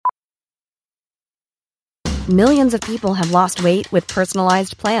Millions of people have lost weight with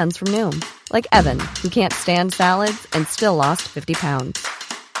personalized plans from Noom. Like Evan, who can't stand salads and still lost 50 pounds.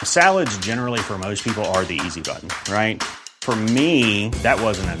 Salads generally for most people are the easy button, right? For me, that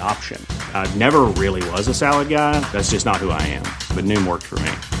wasn't an option. I never really was a salad guy. That's just not who I am. But Noom worked for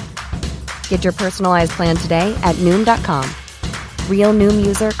me. Get your personalized plan today at Noom.com. Real Noom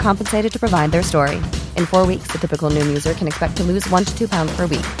user compensated to provide their story. In 4 weeks, the typical Noom user can expect to lose 1 to 2 pounds per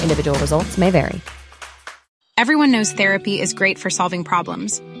week. Individual results may vary. Everyone knows therapy is great for solving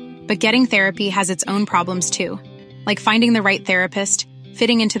problems. But getting therapy has its own problems too. Like finding the right therapist,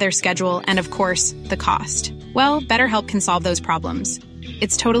 fitting into their schedule, and of course, the cost. Well, BetterHelp can solve those problems.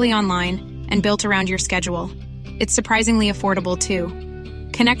 It's totally online and built around your schedule. It's surprisingly affordable too.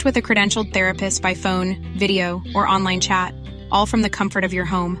 Connect with a credentialed therapist by phone, video, or online chat, all from the comfort of your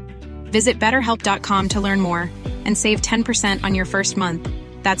home. Visit BetterHelp.com to learn more and save 10% on your first month.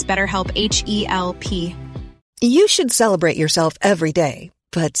 That's BetterHelp, H-E-L-P. You should celebrate yourself every day,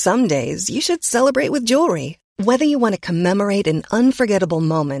 but some days you should celebrate with jewelry. Whether you want to commemorate an unforgettable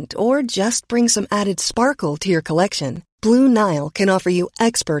moment or just bring some added sparkle to your collection, Blue Nile can offer you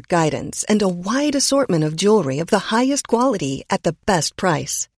expert guidance and a wide assortment of jewelry of the highest quality at the best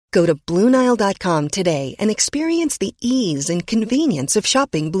price. Go to BlueNile.com today and experience the ease and convenience of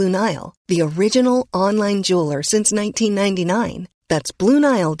shopping Blue Nile, the original online jeweler since 1999. That's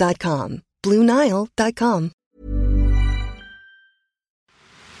BlueNile.com. BlueNile.com.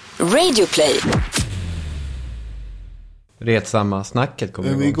 Radio Play. Retsamma snacket kommer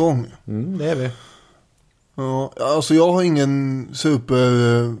igång. Är vi igång? Det är vi. Ja, alltså jag har ingen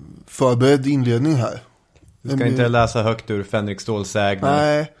superförberedd inledning här. Du ska inte läsa högt ur Fänrik Ståls sägner.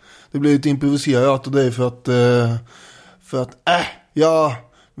 Nej, det blir lite improviserat av dig för att jag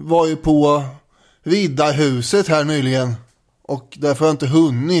var ju på Riddarhuset här nyligen och därför har jag inte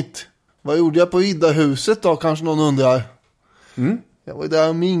hunnit. Vad gjorde jag på Riddarhuset då, kanske någon undrar? Jag var där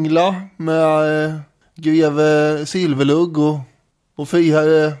och mingla med greve Silverlugg och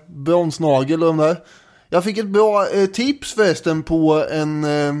friherre Bronsnagel och de där. Jag fick ett bra tips förresten på en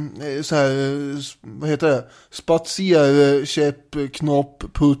så här, vad heter det?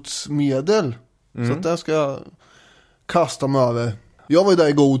 Spatserkäppknoppputsmedel. Så att där ska jag kasta mig över. Jag var ju där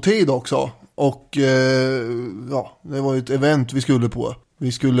i god tid också. Och ja, det var ju ett event vi skulle på.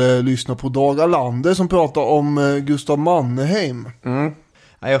 Vi skulle lyssna på Dag Alander som pratade om Gustav Mannerheim.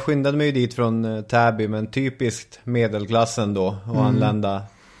 Ja, jag skyndade mig dit från Täby, men typiskt medelklassen då. Och anlända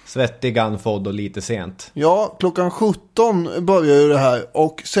svettig, andfådd och lite sent. Ja, klockan 17 började det här.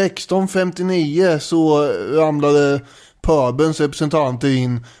 Och 16.59 så ramlade pubens representanter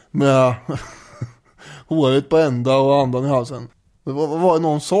in med håret på ända och andan i halsen. Vad var det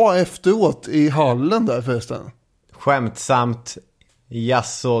någon sa efteråt i hallen där förresten? Skämtsamt.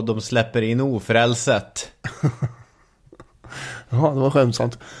 Jaså, de släpper in ofrälset. Ja, det var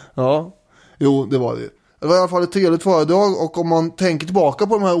skämtsamt. Ja, jo, det var det. Det var i alla fall ett trevligt föredrag, och om man tänker tillbaka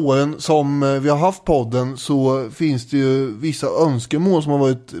på de här åren som vi har haft podden så finns det ju vissa önskemål som har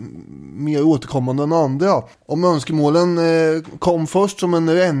varit mer återkommande än andra. Om önskemålen kom först som en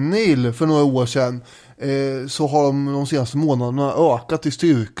rännil för några år sedan så har de senaste månaderna ökat i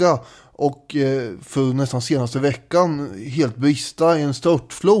styrka och för nästan senaste veckan helt brista i en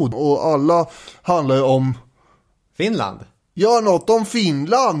störtflod, och alla handlar ju om Finland. Gör något om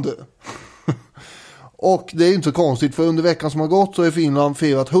Finland! Och det är inte så konstigt, för under veckan som har gått så är Finland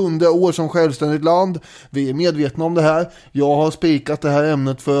firat 100 år som självständigt land. Vi är medvetna om det här. Jag har spikat det här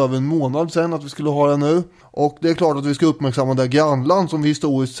ämnet för över en månad sedan att vi skulle ha det nu. Och det är klart att vi ska uppmärksamma det grannland som vi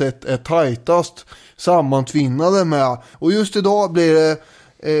historiskt sett är tajtast sammantvinnade med. Och just idag blir det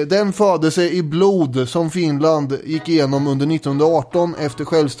den födelse i blod som Finland gick igenom under 1918 efter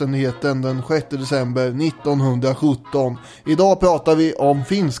självständigheten den 6 december 1917. Idag pratar vi om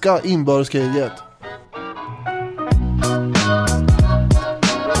finska inbördeskriget.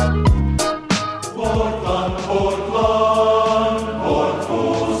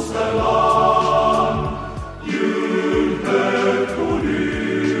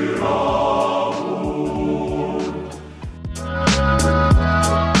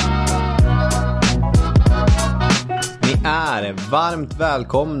 Varmt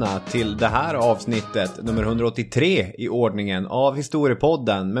välkomna till det här avsnittet, nummer 183 i ordningen av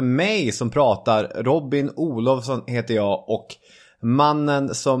Historiepodden. Med mig som pratar, Robin Olofsson heter jag, och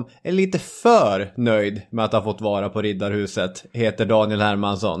mannen som är lite för nöjd med att ha fått vara på Riddarhuset heter Daniel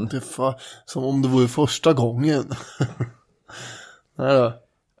Hermansson. Det är som om det vore första gången. Nej då.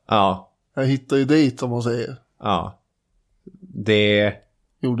 Ja. Jag hittar ju dit, som man säger. Ja. Det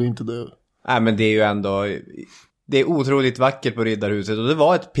gjorde inte du. Nej, men det är ju ändå... det är otroligt vackert på Riddarhuset och det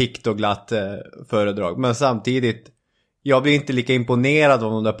var ett pikt och glatt föredrag. Men samtidigt, jag blir inte lika imponerad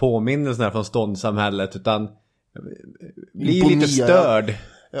av de där påminnelserna från ståndssamhället utan blir lite störd.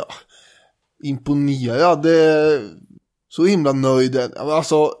 Ja, imponerad. Så himla nöjd.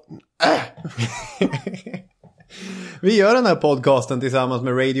 Alltså, Vi gör den här podcasten tillsammans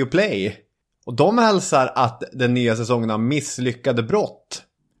med Radio Play. Och de hälsar att den nya säsongen av Misslyckade brott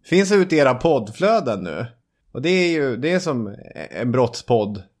finns ute i era poddflöden nu. Och det är som en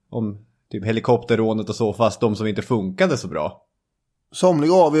brottspodd om typ helikopterrånet och så, fast de som inte funkade så bra.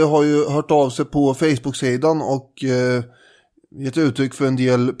 Somliga av er har ju hört av sig på Facebook-sidan och gett uttryck för en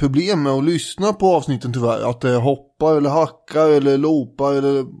del problem med att lyssna på avsnitten tyvärr. Att det hoppar eller hackar eller loopar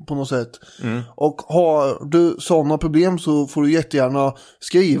eller på något sätt. Och har du sådana problem så får du jättegärna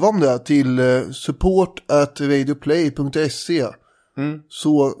skriva om det till support@radioplay.se.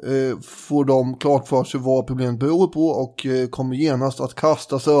 Så får de klart för sig vad problemet beror på och kommer genast att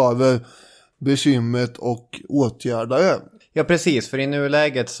kasta sig över bekymret och åtgärda det. Ja, precis. För i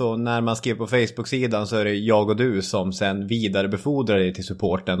nuläget så när man skriver på Facebook-sidan så är det jag och du som sen vidarebefordrar det till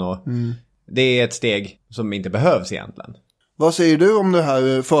supporten och det är ett steg som inte behövs egentligen. Vad säger du om det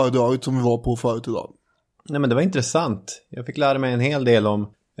här föredraget som vi var på förut idag? Nej, men det var intressant. Jag fick lära mig en hel del om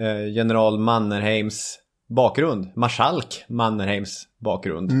general Mannerheims bakgrund. Marskalk Mannerheims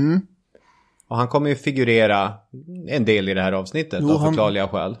bakgrund. Och han kommer ju figurera en del i det här avsnittet av förklarliga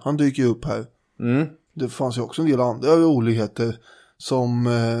skäl. Han dyker upp här. Det fanns ju också en del andra roligheter som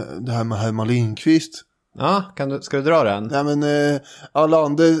det här med Herman Lindqvist. Ja, ska du dra den? Nej, men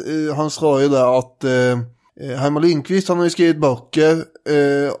Allander, han sa ju där att Herman Lindqvist, han har ju skrivit böcker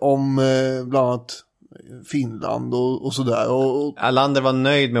om bland annat Finland och sådär. Allander var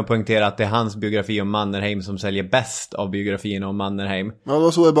nöjd med att poängtera att det är hans biografi om Mannerheim som säljer bäst av biografierna om Mannerheim. Ja, det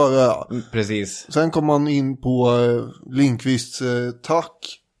var så det bara. Precis. Sen kom man in på Lindqvists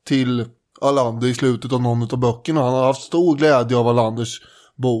tack till Allander i slutet av någon av böckerna. Han har haft stor glädje av Allanders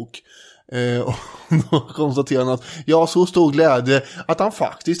bok. Och då konstaterar han att så stor glädje att han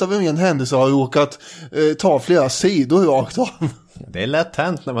faktiskt av en händelse har råkat ta flera sidor rakt av. Det är lätt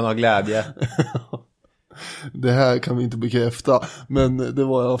hänt när man har glädje. Det här kan vi inte bekräfta, men det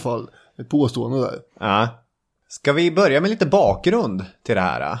var i alla fall ett påstående där. Ja. Ska vi börja med lite bakgrund till det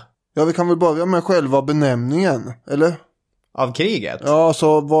här? Ja, vi kan väl börja med själva benämningen, eller? Av kriget? Ja,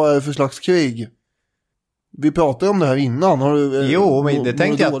 så vad är det för slags krig? Vi pratade om det här innan. Har du, jo, men det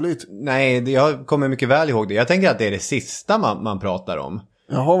tänkte jag... dåligt? Nej, jag kommer mycket väl ihåg det. Jag tänker att det är det sista man pratar om.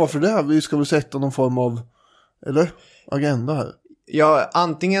 Jaha, varför det? Vi ska väl sätta någon form av, eller, agenda här. Ja,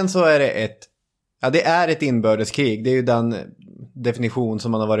 antingen så är det det är ett inbördeskrig. Det är ju den definition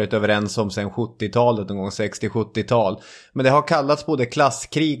som man har varit överens om sedan 70-talet, någon gång 60-70-tal. Men det har kallats både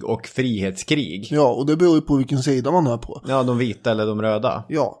klasskrig och frihetskrig. Ja, och det beror ju på vilken sida man är på. Ja, de vita eller de röda.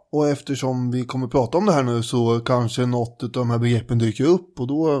 Ja, och eftersom vi kommer prata om det här nu så kanske något av de här begreppen dyker upp. Och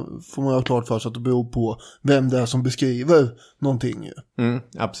då får man ha klart för sig att det beror på vem det är som beskriver någonting.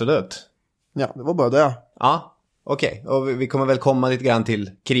 Absolut. Ja, det var bara det. Ja. Okej, och vi kommer väl komma lite grann till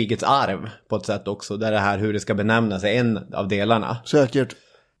krigets arv på ett sätt också. Där det här hur det ska benämnas är en av delarna. Säkert.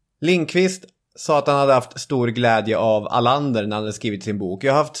 Lindqvist sa att han hade haft stor glädje av Allander när han hade skrivit sin bok.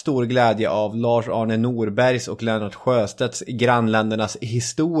 Jag har haft stor glädje av Lars-Arne Norbergs och Lennart Sjöstedts Grannländernas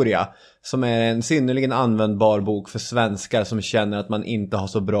historia. Som är en synnerligen användbar bok för svenskar som känner att man inte har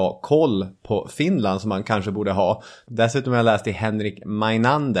så bra koll på Finland som man kanske borde ha. Dessutom har jag läst i Henrik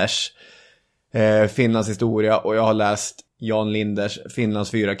Mainanders Finlands historia och jag har läst Jan Linders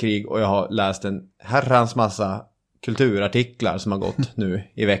Finlands 4 krig och jag har läst en herrans massa kulturartiklar som har gått nu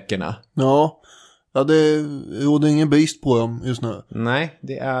i veckorna. Ja, det råder ingen brist på dem just nu. Nej,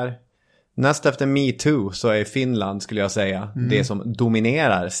 det är näst efter Me Too så är Finland, skulle jag säga, det som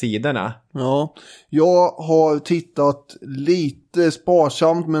dominerar sidorna. Ja, jag har tittat lite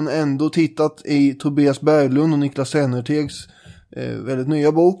sparsamt men ändå tittat i Tobias Berglund och Niklas Sennertegs väldigt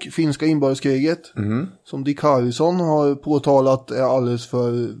nya bok, Finska inbördeskriget, som Dick Harrison har påtalat är alldeles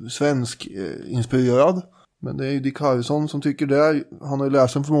för svensk inspirerad. Men det är ju Dick Harrison som tycker det. Han har ju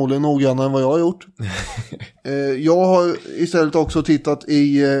läst den förmodligen noggrannare än vad jag har gjort. Jag har istället också tittat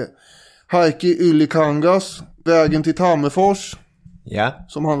i Heikki Ylikangas Vägen till Tammerfors. Ja.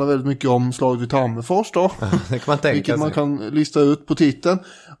 Som handlar väldigt mycket om slaget vid Tammerfors då. Det kan man tänka vilket sig. man kan lista ut på titeln.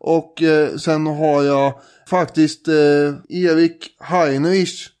 Och sen har jag faktiskt Erik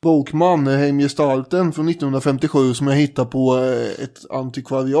Heinrichs bok Mannerheim-gestalten från 1957 som jag hittade på ett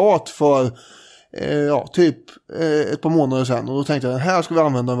antikvariat för typ ett par månader sedan. Och då tänkte jag, den här ska vi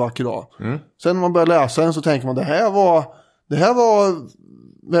använda en vacker dag. Sen när man börjar läsa den så tänker man, det här var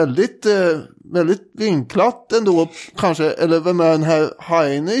väldigt vinklat ändå kanske. Eller vem är den här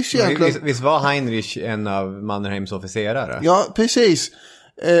Heinrich egentligen? Visst var Heinrich en av Mannerheims officerare? Ja, precis.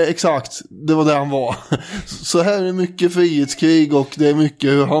 Exakt, det var det han var. Så här är det mycket frihetskrig och det är mycket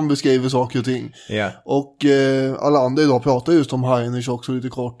hur han beskriver saker och ting. Yeah. Och Allander idag pratar just om Heinrich också lite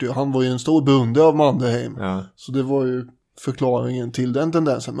kort. Han var ju en stor beundrare av Mannerheim. Ja. Så det var ju förklaringen till den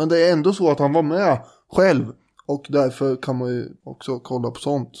tendensen. Men det är ändå så att han var med själv. Och därför kan man ju också kolla på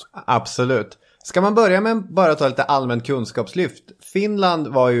sånt. Absolut. Ska man börja med bara ta lite allmänt kunskapslyft? Finland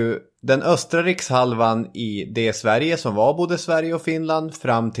var ju den östra rikshalvan i det Sverige som var både Sverige och Finland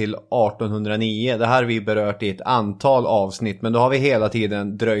fram till 1809. Det här har vi berört i ett antal avsnitt, men då har vi hela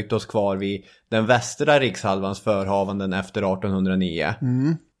tiden dröjt oss kvar vid den västra rikshalvans förhavanden efter 1809.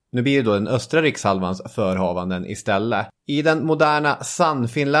 Nu blir det då den östra rikshalvans förhavanden istället. I den moderna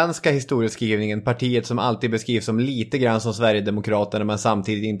sannfinländska historieskrivningen, partiet som alltid beskrivs som lite grann som Sverigedemokraterna men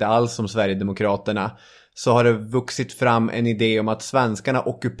samtidigt inte alls som Sverigedemokraterna, så har det vuxit fram en idé om att svenskarna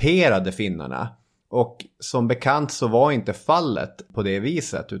ockuperade finnarna. Och som bekant så var inte fallet på det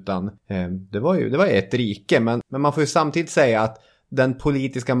viset, utan det var ju ett rike. Men man får ju samtidigt säga att den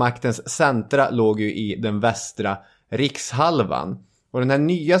politiska maktens centra låg ju i den västra rikshalvan. Och den här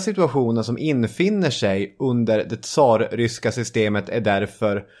nya situationen som infinner sig under det tsarryska systemet är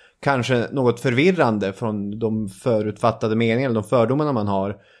därför kanske något förvirrande från de förutfattade meningarna, de fördomarna man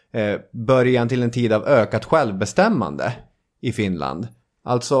har. Början till en tid av ökat självbestämmande i Finland.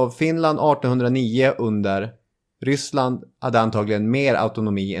 Alltså Finland 1809 under Ryssland hade antagligen mer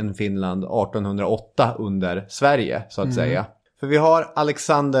autonomi än Finland 1808 under Sverige, så att säga. För vi har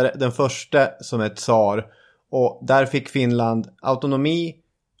Alexander den förste som är tsar, och där fick Finland autonomi,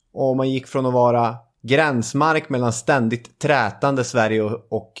 och man gick från att vara gränsmark mellan ständigt trätande Sverige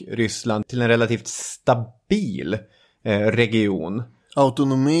och Ryssland till en relativt stabil region.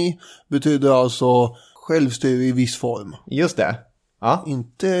 Autonomi betyder alltså självstyre i viss form. Just det. Ja.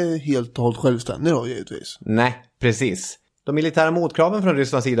 Inte helt och hållet självständig då, givetvis. Nej, precis. De militära motkraven från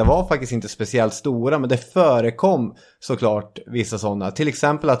Rysslands sida var faktiskt inte speciellt stora, men det förekom såklart vissa sådana. Till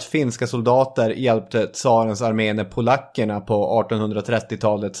exempel att finska soldater hjälpte tsarens armé när polackerna på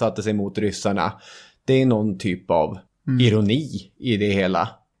 1830-talet satte sig mot ryssarna. Det är någon typ av ironi i det hela.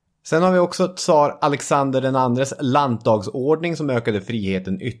 Sen har vi också tsar Alexander den andres landdagsordning som ökade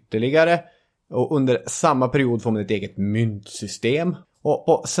friheten ytterligare. Och under samma period får man ett eget myntsystem. Och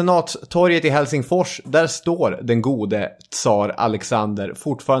på senatstorget i Helsingfors, där står den gode tsar Alexander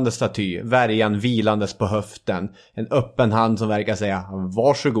fortfarande staty, värjan vilandes på höften. En öppen hand som verkar säga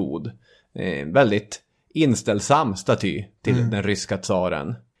varsågod. Väldigt inställsam staty till den ryska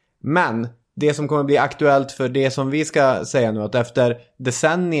tsaren. Men det som kommer bli aktuellt för det som vi ska säga nu, att efter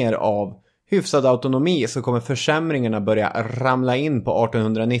decennier av hyfsad autonomi så kommer försämringarna börja ramla in på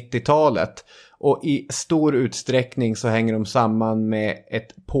 1890-talet. Och i stor utsträckning så hänger de samman med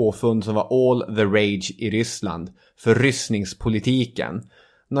ett påfund som var all the rage i Ryssland. Förryssningspolitiken.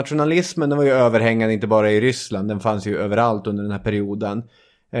 Nationalismen, den var ju överhängande inte bara i Ryssland, den fanns ju överallt under den här perioden.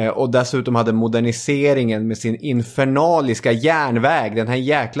 Och dessutom hade moderniseringen med sin infernaliska järnväg, den här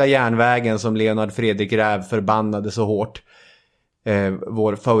jäkla järnvägen som Leonard Fredrik Räv förbannade så hårt.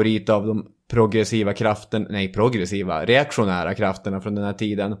 Vår favorit av de reaktionära krafterna från den här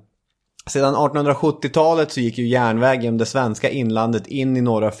tiden. Sedan 1870-talet så gick ju järnväg genom det svenska inlandet in i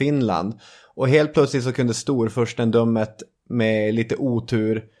norra Finland. Och helt plötsligt så kunde storfurstendömet med lite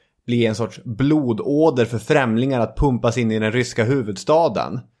otur bli en sorts blodåder för främlingar att pumpas in i den ryska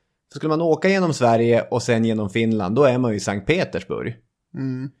huvudstaden. Så skulle man åka genom Sverige och sen genom Finland, då är man ju i Sankt Petersburg.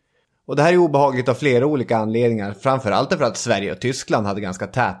 Och det här är obehagligt av flera olika anledningar. Framförallt därför att Sverige och Tyskland hade ganska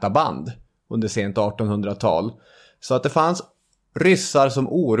täta band under sent 1800-tal. Så att det fanns ryssar som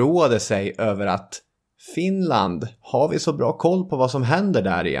oroade sig över att Finland, har vi så bra koll på vad som händer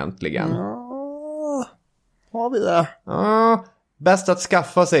där egentligen? Ja, har vi det? Ja, bäst att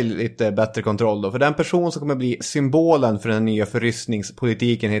skaffa sig lite bättre kontroll då. För den person som kommer bli symbolen för den nya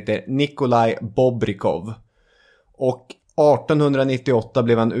förryssningspolitiken heter Nikolaj Bobrikov. Och 1898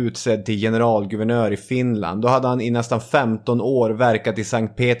 blev han utsedd till generalguvernör i Finland. Då hade han i nästan 15 år verkat i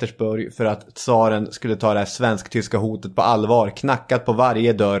Sankt Petersburg för att tsaren skulle ta det här svensk-tyska hotet på allvar. Knackat på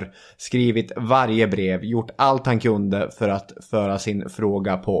varje dörr, skrivit varje brev, gjort allt han kunde för att föra sin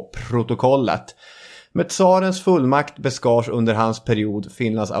fråga på protokollet. Med tsarens fullmakt beskars under hans period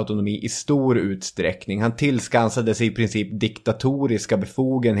Finlands autonomi i stor utsträckning. Han tillskansade sig i princip diktatoriska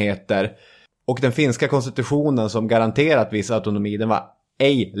befogenheter. Och den finska konstitutionen som garanterat viss autonomi, den var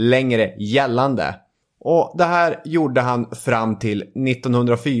ej längre gällande. Och det här gjorde han fram till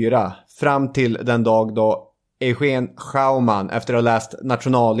 1904. Fram till den dag då Eugen Schauman efter att ha läst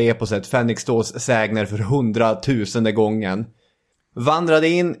nationaleposet Fänriksståls sägner för 100,000:e gången. Vandrade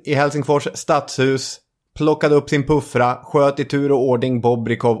in i Helsingfors stadshus, plockade upp sin puffra, sköt i tur och ordning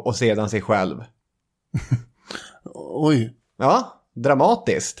Bobrikov och sedan sig själv. Oj. Ja,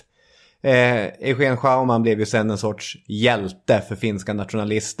 dramatiskt. Eugen Schauman blev ju sen en sorts hjälte för finska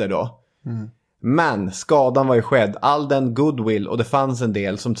nationalister då. Men skadan var ju skedd. All den goodwill, och det fanns en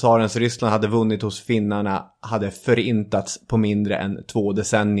del som tsarens Ryssland hade vunnit hos finnarna, hade förintats på mindre än 2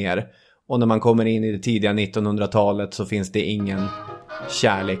 decennier. Och när man kommer in i det tidiga 1900-talet så finns det ingen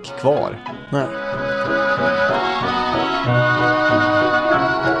kärlek kvar. Nej.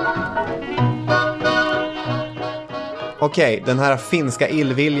 Okej, den här finska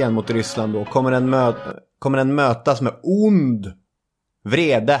illviljan mot Ryssland då, kommer den mötas med ond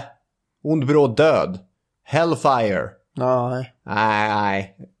vrede, ond bråd död, hellfire?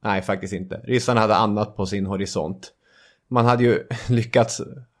 Nej, faktiskt inte. Ryssarna hade annat på sin horisont. Man hade ju lyckats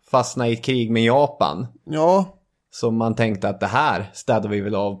fastna i ett krig med Japan. Ja. Så man tänkte att det här städade vi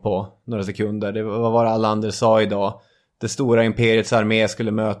väl av på några sekunder. Det var vad alla andra sa idag. Det stora imperiets armé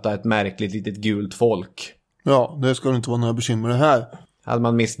skulle möta ett märkligt litet gult folk. Ja, det ska inte vara några bekymmer det här. Hade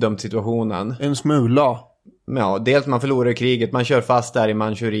man missdömt situationen. En smula. Ja, dels man förlorar kriget, man kör fast där i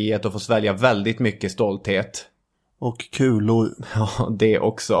Manchuriet och får svälja väldigt mycket stolthet. Och kulor. Ja, det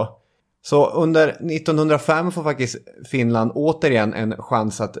också. Så under 1905 får faktiskt Finland återigen en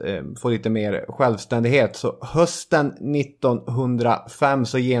chans att få lite mer självständighet. Så hösten 1905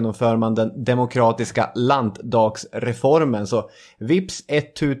 så genomför man den demokratiska landdagsreformen. Så vips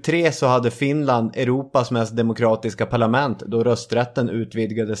 1-3 så hade Finland Europas mest demokratiska parlament, då rösträtten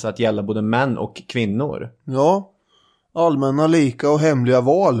utvidgades att gälla både män och kvinnor. Ja, allmänna, lika och hemliga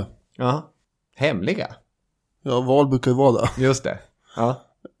val. Ja, hemliga? Ja, val brukar ju vara det. Just det, ja.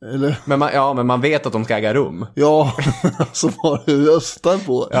 Eller? Men man vet att de ska äga rum. Ja, alltså vad du röstar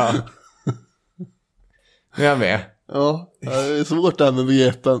på. Ja. Jag med. Ja, det är svårt det här med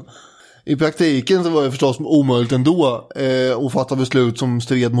begreppen. I praktiken så var det förstås omöjligt ändå att fatta beslut som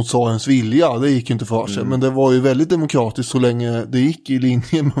stred mot tsarens vilja. Det gick inte för sig. Men det var ju väldigt demokratiskt så länge det gick i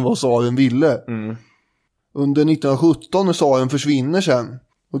linje med vad tsaren ville. Under 1917 när tsaren försvinner sen,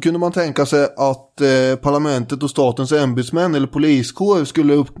 då kunde man tänka sig att parlamentet och statens ämbetsmän eller poliskår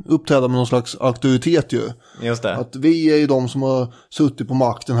skulle uppträda med någon slags auktoritet ju. Just det. Att vi är ju de som har suttit på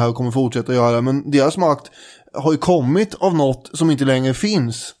makten här och kommer fortsätta göra. Men deras makt har ju kommit av något som inte längre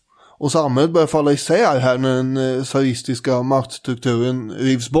finns. Och samhället börjar falla isär här när den tsaristiska maktstrukturen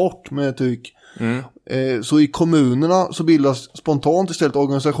rivs bort med tryck. Så i kommunerna så bildas spontant istället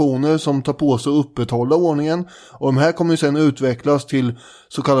organisationer som tar på sig att upprätthålla ordningen. Och de här kommer ju sedan utvecklas till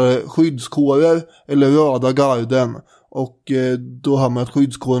så kallade skyddskårer eller röda garden. Och då har man att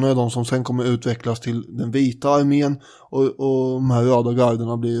skyddskårerna är de som sen kommer utvecklas till den vita armén. Och de här röda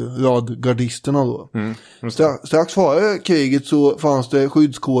garderna blir rödgardisterna då. Strax före kriget så fanns det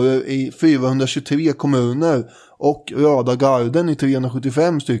skyddskårer i 423 kommuner och röda garden i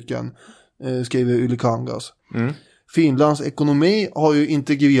 375 stycken. Skriver Ylikangas. Finlands ekonomi har ju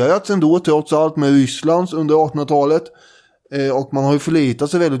integrerats ändå trots allt med Rysslands under 1800-talet. Och man har ju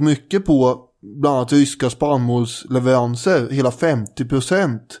förlitat sig väldigt mycket på bland annat ryska spannmålsleveranser. Hela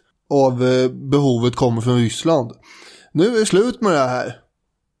 50% av behovet kommer från Ryssland. Nu är det slut med det här.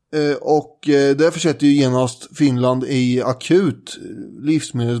 Och därför sätter ju genast Finland i akut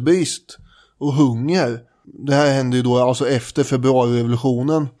livsmedelsbrist och hunger. Det här hände ju då alltså efter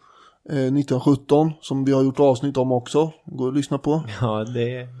februarirevolutionen 1917 som vi har gjort avsnitt om också. Gå och lyssna på. Ja,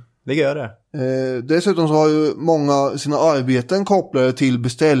 det gör det. Dessutom så har ju många sina arbeten kopplade till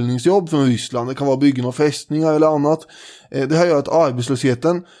beställningsjobb från Ryssland. Det kan vara byggen av fästningar eller annat. Det här gör att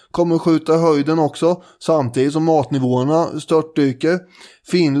arbetslösheten kommer att skjuta i höjden också, samtidigt som matnivåerna störtdyker.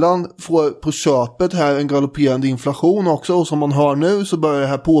 Finland får på köpet här en galopperande inflation också, och som man hör nu så börjar det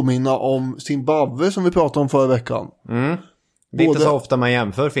här påminna om Zimbabwe som vi pratade om förra veckan. Det är inte så ofta man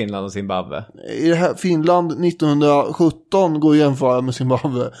jämför Finland och Zimbabwe. I det här Finland 1917 går att jämföra med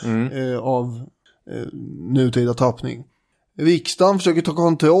Zimbabwe av nutida tappning. Riksdagen försöker ta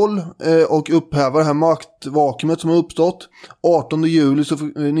kontroll och upphäva det här maktvakuumet som har uppstått. 18 juli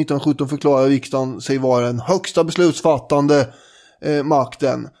 1917 förklarar riksdagen sig vara den högsta beslutsfattande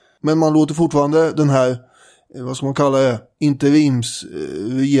makten. Men man låter fortfarande den här, vad ska man kalla det,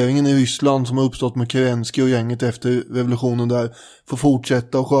 interimsregeringen i Ryssland som har uppstått med Kerensky och gänget efter revolutionen där får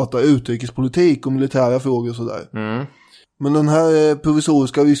fortsätta och sköta utrikespolitik och militära frågor och sådär. Men den här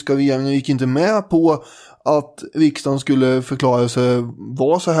provisoriska ryska regeringen gick inte med på att riksdagen skulle förklara sig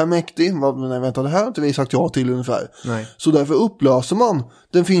vara så här mäktig. Nej, vänta, det här har inte vi sagt ja till ungefär. Nej. Så därför upplöser man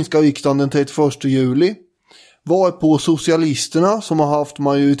den finska riksdagen den 31 juli. Varpå socialisterna som har haft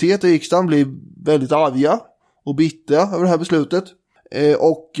majoritet i riksdagen blir väldigt arga och bittra över det här beslutet.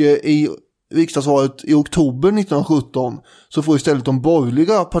 Och i riksdagsvalet i oktober 1917 så får istället de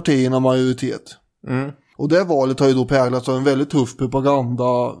borgerliga partierna majoritet. Och det valet har ju då präglats av en väldigt tuff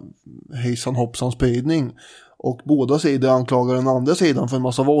propaganda, hejsan hoppsan spridning. Och båda sidor anklagar den andra sidan för en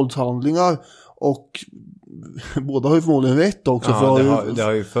massa våldshandlingar. Och båda har ju förmodligen rätt också. Ja, det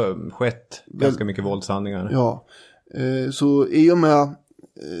har ju skett ganska mycket våldshandlingar. Ja, så i och med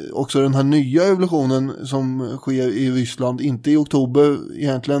också den här nya revolutionen som sker i Ryssland, inte i oktober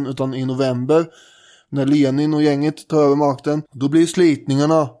egentligen utan i november, när Lenin och gänget tar över makten, då blir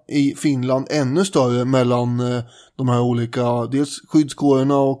slitningarna i Finland ännu större mellan de här olika, dels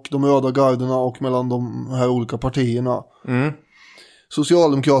skyddskårerna och de röda garderna och mellan de här olika partierna.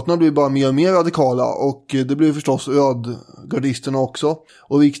 Socialdemokraterna blir bara mer och mer radikala och det blir förstås rödgardisterna också.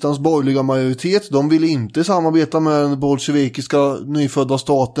 Och riksdagens borgerliga majoritet, de vill inte samarbeta med den bolsjevikiska nyfödda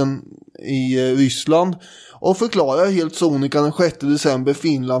staten i Ryssland och förklarar helt sonika den 6 december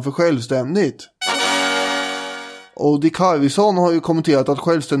Finland för självständigt. Och Dick Harrison har ju kommenterat att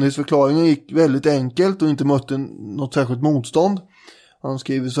självständighetsförklaringen gick väldigt enkelt och inte mötte något särskilt motstånd. Han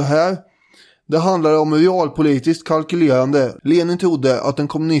skriver så här: det handlar om realpolitiskt kalkylerande. Lenin trodde att den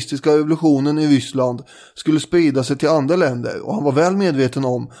kommunistiska revolutionen i Ryssland skulle sprida sig till andra länder och han var väl medveten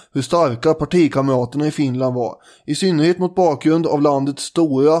om hur starka partikamraterna i Finland var. I synnerhet mot bakgrund av landets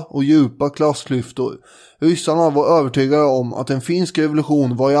stora och djupa klassklyftor. Ryssarna var övertygade om att en finsk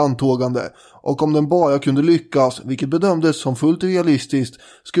revolution var i antågande och om den bara kunde lyckas, vilket bedömdes som fullt realistiskt,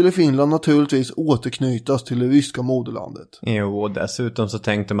 skulle Finland naturligtvis återknytas till det ryska moderlandet. Jo, och dessutom så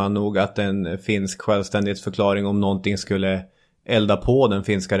tänkte man nog att en finsk självständighetsförklaring, om någonting skulle elda på den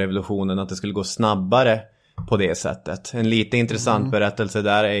finska revolutionen, att det skulle gå snabbare på det sättet. En lite intressant berättelse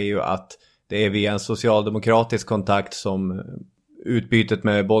där är ju att det är via en socialdemokratisk kontakt som utbytet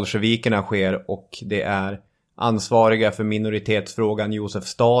med bolsjevikerna sker, och det är ansvariga för minoritetsfrågan Josef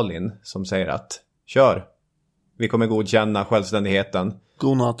Stalin som säger att kör, vi kommer godkänna självständigheten.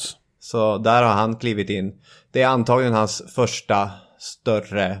 Godnatt. Så där har han klivit in. Det är antagligen hans första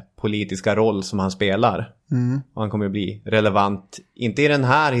större politiska roll som han spelar. Och han kommer att bli relevant, inte i den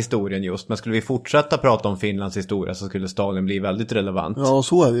här historien just, men skulle vi fortsätta prata om Finlands historia så skulle Stalin bli väldigt relevant. Ja,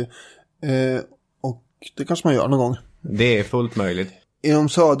 så är det. Och det kanske man gör någon gång. Det är fullt möjligt. I de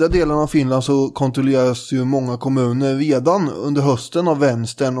södra delarna av Finland så kontrolleras ju många kommuner redan under hösten av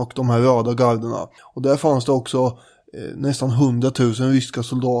vänstern och de här röda garderna. Och där fanns det också nästan 100 000 ryska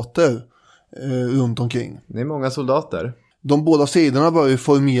soldater runt omkring. Det är många soldater. De båda sidorna börjar ju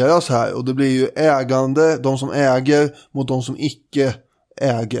formeras här och det blir ju ägande, de som äger mot de som icke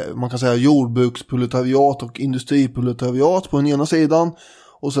äger. Man kan säga jordbruksproletariat och industriproletariat på den ena sidan,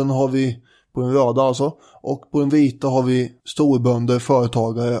 och sen har vi på den röda alltså, och på den vita har vi storbönder,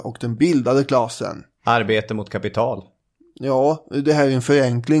 företagare och den bildade klassen. Arbete mot kapital. Ja, det här är en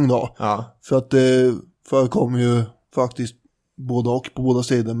förenkling då. Ja. För att det förekommer ju faktiskt både och på båda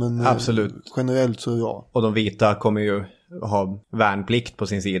sidor, men absolut. Generellt så ja. Och de vita kommer ju ha värnplikt på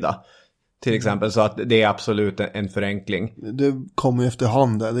sin sida till exempel, så att det är absolut en förenkling. Det kommer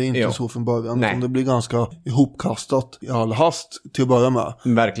efterhand där, det är inte så från början. Nej. Det blir ganska ihopkastat i all hast till att börja med.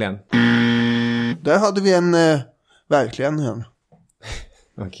 Verkligen. Där hade vi verkligen en.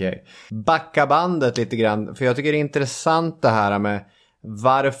 Okej. Backa bandet lite grann, för jag tycker det är intressant det här med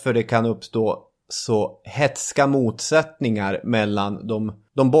varför det kan uppstå så hetska motsättningar mellan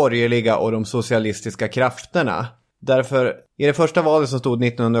de borgerliga och de socialistiska krafterna. Därför, i det första valet som stod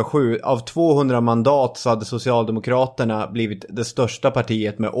 1907, av 200 mandat så hade Socialdemokraterna blivit det största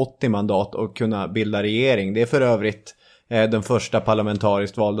partiet med 80 mandat och kunna bilda regering. Det är för övrigt den första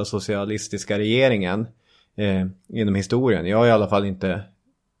parlamentariskt valda socialistiska regeringen inom historien. Jag har i alla fall inte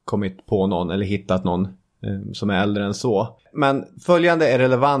kommit på någon eller hittat någon som är äldre än så. Men följande är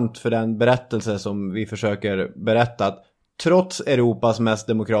relevant för den berättelse som vi försöker berätta. Trots Europas mest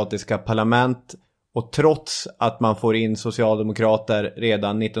demokratiska parlament och trots att man får in socialdemokrater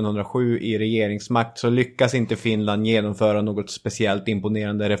redan 1907 i regeringsmakt, så lyckas inte Finland genomföra något speciellt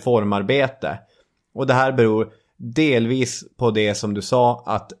imponerande reformarbete. Och det här beror delvis på det som du sa,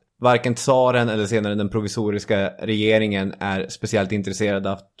 att varken tsaren eller senare den provisoriska regeringen är speciellt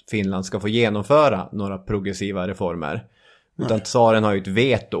intresserade av att Finland ska få genomföra några progressiva reformer. Utan tsaren har ju ett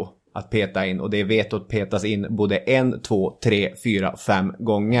veto att peta in, och det vetot petas in både 1, 2, 3, 4, 5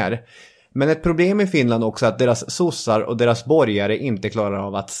 gånger. Men ett problem i Finland också är att deras sossar och deras borgare inte klarar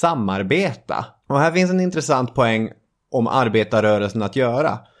av att samarbeta. Och här finns en intressant poäng om arbetarrörelsen att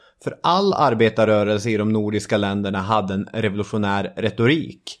göra. För all arbetarrörelse i de nordiska länderna hade en revolutionär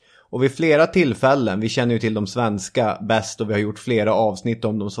retorik. Och vid flera tillfällen, vi känner ju till de svenska bäst och vi har gjort flera avsnitt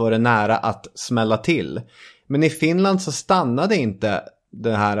om dem, så var det nära att smälla till. Men i Finland så stannade inte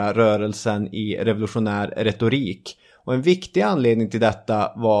den här rörelsen i revolutionär retorik. Och en viktig anledning till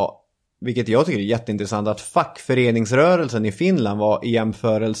detta var, vilket jag tycker är jätteintressant, att fackföreningsrörelsen i Finland var i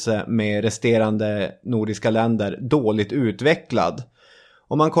jämförelse med resterande nordiska länder dåligt utvecklad.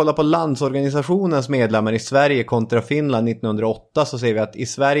 Om man kollar på landsorganisationens medlemmar i Sverige kontra Finland 1908 så ser vi att i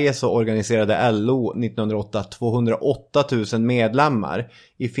Sverige så organiserade LO 1908 208 000 medlemmar.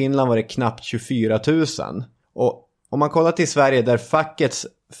 I Finland var det knappt 24 000. Och om man kollar till Sverige där fackets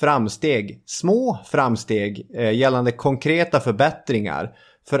framsteg, små framsteg gällande konkreta förbättringar,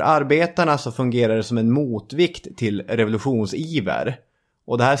 för arbetarna så fungerar det som en motvikt till revolutionsiver.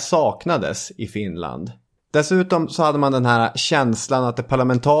 Och det här saknades i Finland. Dessutom så hade man den här känslan att det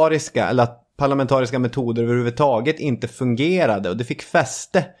parlamentariska, eller att parlamentariska metoder överhuvudtaget inte fungerade, och det fick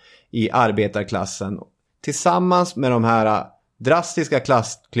fäste i arbetarklassen. Tillsammans med de här drastiska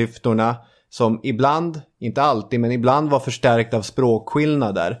klassklyftorna som ibland, inte alltid, men ibland var förstärkt av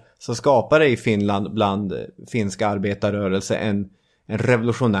språkskillnader, så skapade i Finland bland finska arbetarrörelse en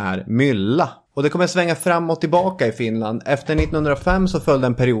revolutionär mylla. Och det kommer svänga fram och tillbaka i Finland. Efter 1905 så följde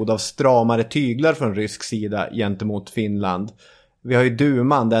en period av stramare tyglar från rysk sida gentemot Finland. Vi har ju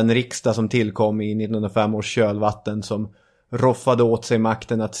Duman, den riksdag som tillkom i 1905 års kölvatten, som roffade åt sig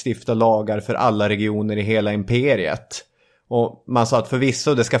makten att stifta lagar för alla regioner i hela imperiet. Och man sa att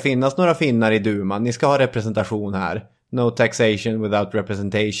förvisso det ska finnas några finnar i Duman, ni ska ha representation här. No taxation without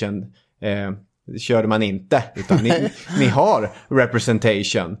representation. Det körde man inte, utan ni har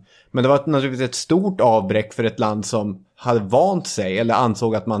representation. Men det var naturligtvis ett stort avbräck för ett land som hade vant sig eller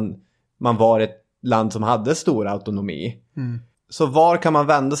ansåg att man var ett land som hade stor autonomi. Så var kan man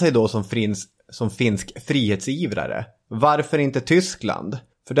vända sig då som finsk frihetsivrare? Varför inte Tyskland?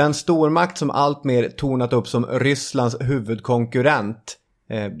 För den stormakt som allt mer tornat upp som Rysslands huvudkonkurrent,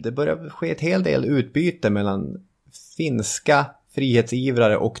 det börjar ske ett hel del utbyte mellan finska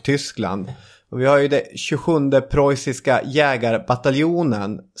frihetsivrare och Tyskland. Och vi har ju det 27:e preussiska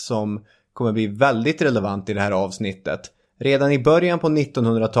jägarbataljonen som kommer bli väldigt relevant i det här avsnittet. Redan i början på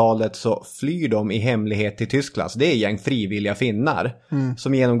 1900-talet så flyr de i hemlighet till Tyskland. Så det är gäng frivilliga finnar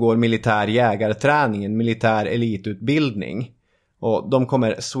som genomgår militär jägarträning, en militär elitutbildning. Och de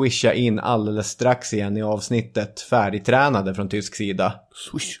kommer swisha in alldeles strax igen i avsnittet färdigtränade från tysk sida.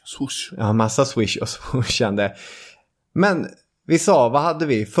 Swish. Ja, massa swish och swishande. Men vi sa, vad hade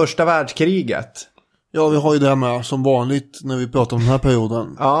vi? Första världskriget. Ja, vi har ju det här med som vanligt när vi pratar om den här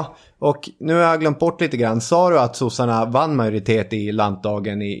perioden. Ja, och nu har jag glömt bort lite grann. Sa du att sossarna vann majoritet i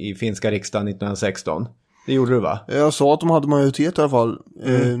landdagen i finska riksdagen 1916? Det gjorde du, va? Jag sa att de hade majoritet i alla fall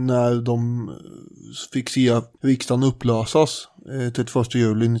när de fick se riksdagen upplösas 31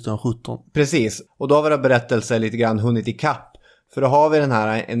 juli 1917. Precis, och då har våra berättelser lite grann hunnit i kapp. För då har vi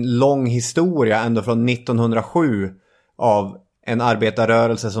en lång historia ändå från 1907 av en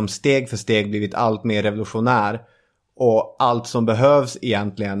arbetarrörelse som steg för steg blivit allt mer revolutionär. Och allt som behövs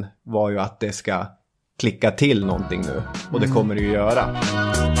egentligen var ju att det ska klicka till någonting nu. Och det kommer det ju göra.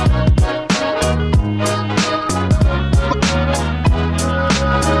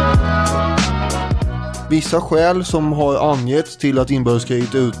 Vissa skäl som har angetts till att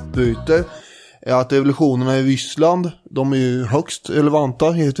inbördeskriget utbryter är att revolutionerna i Ryssland, de är ju högst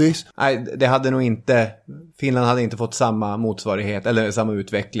relevanta givetvis. Nej, det hade nog inte, Finland hade inte fått samma motsvarighet eller samma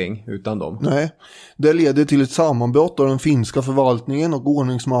utveckling utan dem. Nej, det leder till ett sammanbrott av den finska förvaltningen och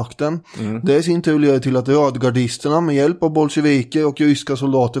ordningsmakten. Det i sin tur leder till att rödgardisterna med hjälp av bolsjeviker och ryska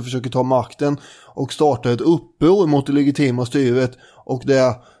soldater försöker ta makten och starta ett uppror mot det legitima styret, och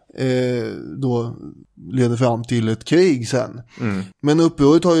det då leder fram till ett krig sen. Men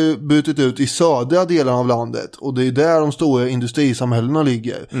upproret har ju brutit ut i södra delarna av landet, och det är där de stora industrisamhällena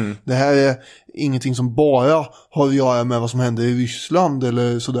ligger. Det här är ingenting som bara har att göra med vad som händer i Ryssland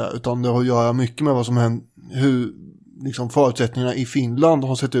eller sådär, utan det har att göra mycket med vad som händer, hur liksom förutsättningarna i Finland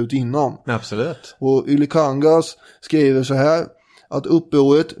har sett ut innan. Absolut. Och Ylli Kangas skriver så här: att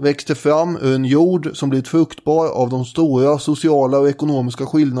upproret växte fram ur en jord som blivit fruktbar av de stora sociala och ekonomiska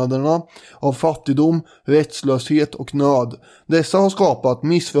skillnaderna, av fattigdom, rättslöshet och nöd. Dessa har skapat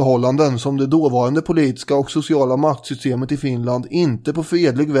missförhållanden som det dåvarande politiska och sociala maktsystemet i Finland inte på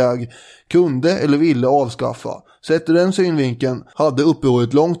fredlig väg kunde eller ville avskaffa. Sett i den synvinkeln hade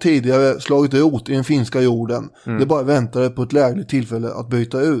upproret långt tidigare slagit rot i den finska jorden. Det bara väntade på ett lägligt tillfälle att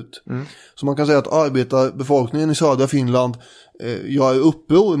byta ut. Så man kan säga att arbetarbefolkningen i södra Finland gör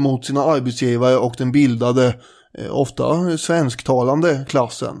uppror mot sina arbetsgivare och den bildade ofta svensktalande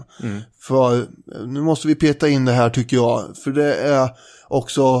klassen. För nu måste vi peta in det här tycker jag, för det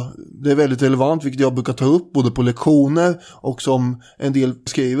är väldigt relevant, vilket jag brukar ta upp både på lektioner och som en del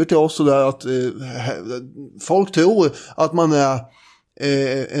skriver till oss, så där att folk tror att man är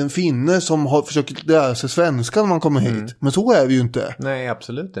en finne som har försökt lära sig svenska när man kommer hit. Men så är vi ju inte. Nej,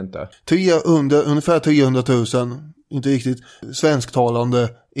 absolut inte. Ungefär 300 000, inte riktigt, svensktalande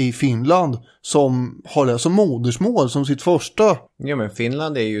i Finland som har det som modersmål, som sitt första. Ja, men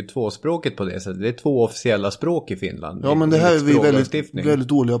Finland är ju tvåspråkigt på det sättet. Det är 2 officiella språk i Finland. Ja, men det här är vi väldigt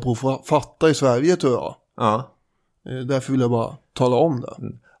dåliga på att fatta i Sverige, tror jag. Ja. Därför vill jag bara tala om det.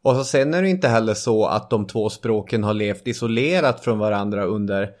 Och så sen är det inte heller så att de 2 språken har levt isolerat från varandra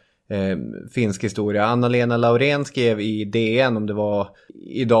under finsk historia. Anna-Lena Laurén skrev i DN, om det var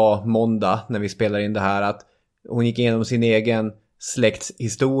idag måndag när vi spelar in det här, att hon gick igenom sin egen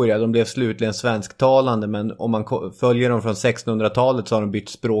släktshistoria. De blev slutligen svensktalande, men om man följer dem från 1600-talet så har de bytt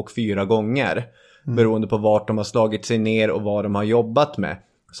språk 4 gånger. Beroende på vart de har slagit sig ner och vad de har jobbat med.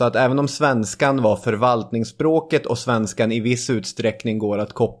 Så att även om svenskan var förvaltningsspråket och svenskan i viss utsträckning går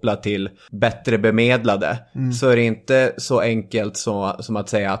att koppla till bättre bemedlade, så är det inte så enkelt som att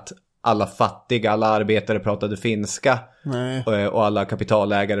säga att alla fattiga, alla arbetare pratade finska. Nej. Och alla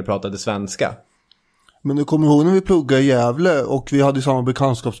kapitalägare pratade svenska. Men du kommer ihåg när vi pluggade i Gävle och vi hade samma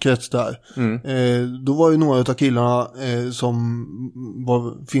bekantskapskrets där. Då var ju några av killarna som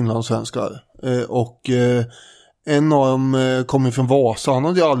var finlandssvenskar. Och en av dem kom ju från Vasa. Han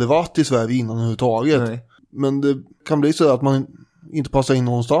hade ju aldrig varit i Sverige innan överhuvudtaget. Nej. Men det kan bli så att man inte passar in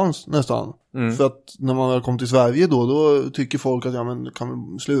någonstans nästan. För att när man väl kom till Sverige då tycker folk att men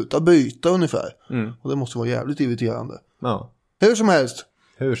kan vi sluta byta ungefär. Och det måste vara jävligt irriterande. Ja. Hur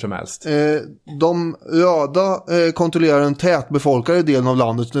som helst. De röda kontrollerar den tätbefolkade delen av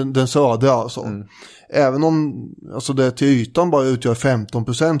landet, den södra alltså. Även om alltså det till ytan bara utgör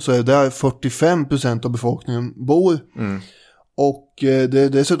 15%, så är där 45% av befolkningen bor. Och det är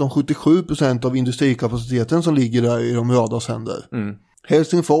dessutom 77% av industrikapaciteten som ligger där i de rödas händer.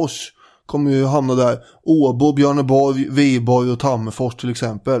 Helsingfors kommer ju hamna där. Åbo, Björneborg, Viborg och Tammerfors till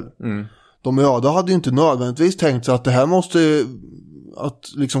exempel. De röda hade ju inte nödvändigtvis tänkt sig att det här att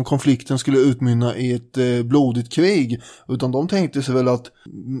liksom konflikten skulle utmynna i ett blodigt krig, utan de tänkte sig väl att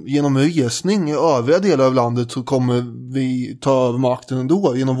genom resning i övriga delar av landet så kommer vi ta över makten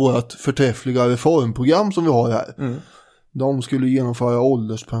ändå genom vårt förträffliga reformprogram som vi har här. De skulle genomföra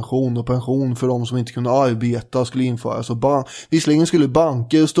ålderspension och pension för de som inte kunde arbeta skulle införas. Visserligen skulle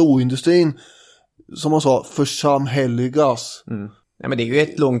banker och storindustrin, som man sa, församhälligas. Nej, men det är ju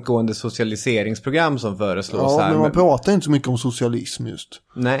ett långtgående socialiseringsprogram som föreslås här. Ja, men man pratar inte så mycket om socialism just.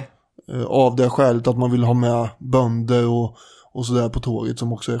 Nej. Av det skälet att man vill ha med bönder och sådär på tåget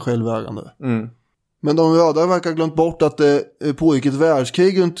som också är självägande. Men de röda verkar ha glömt bort att det pågick ett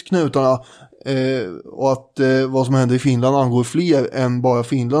världskrig runt knutarna och att vad som händer i Finland angår fler än bara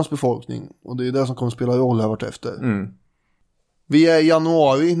Finlands befolkning. Och det är det som kommer att spela roll här vartefter. Vi är i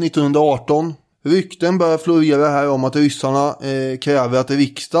januari 1918. Rykten börjar florera här om att ryssarna kräver att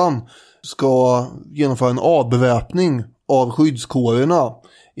riksdagen ska genomföra en avbeväpning av skyddskårerna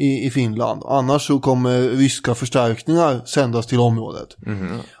i Finland. Annars så kommer ryska förstärkningar sändas till området.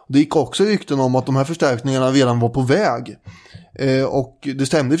 Det gick också rykten om att de här förstärkningarna redan var på väg. Och det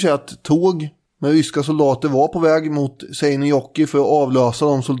stämde för sig att tåg med ryska soldater var på väg mot Seinäjoki för att avlösa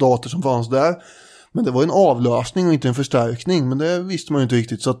de soldater som fanns där. Men det var en avlösning och inte en förstärkning. Men det visste man ju inte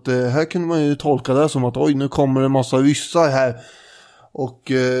riktigt. Så att här kunde man ju tolka det som att oj, nu kommer en massa ryssar här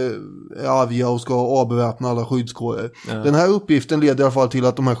och avja och ska avbeväpna alla skyddskårer. Den här uppgiften leder i alla fall till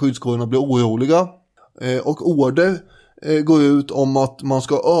att de här skyddskårerna blir oroliga. Och order går ut om att man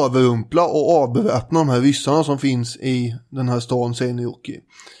ska överrumpla och avbeväpna de här ryssarna som finns i den här staden Seinäjoki.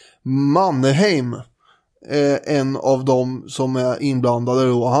 Mannerheim, en av dem som är inblandade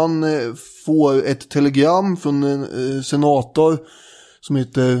då, han får ett telegram från en senator som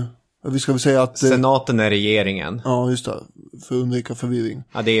heter, vi ska väl säga att senaten är regeringen. Ja, just det, för att undvika förvirring.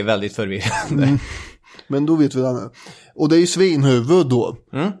 Ja, det är väldigt förvirrande. Men då vet vi det nu. Och det är ju Svinhuvud då,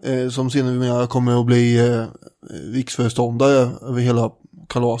 som senare kommer att bli riksföreståndare över hela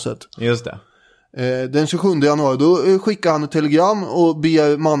kalaset. Just det. Den 27 januari då skickar han ett telegram och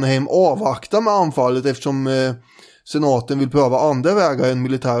ber Mannerheim avvakta med anfallet eftersom senaten vill pröva andra vägar än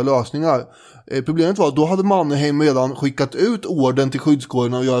militära lösningar. Problemet var att då hade Mannerheim redan skickat ut orden till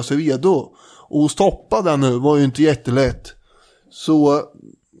skyddskårerna och göra sig redo. Och stoppa den nu var ju inte jättelätt. Så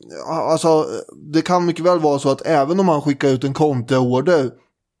alltså det kan mycket väl vara så att även om han skickar ut en kontraorder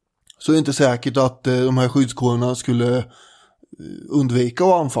så är det inte säkert att de här skyddskårerna skulle undvika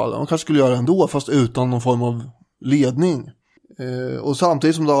att anfalla. De kanske skulle göra det ändå, fast utan någon form av ledning. Och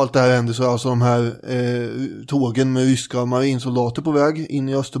samtidigt som allt det här hände så är alltså de här tågen med ryska marinsoldater på väg in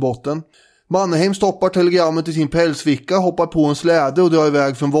i Österbotten. Mannerheim stoppar telegrammet i sin pälsficka, hoppar på en släde och drar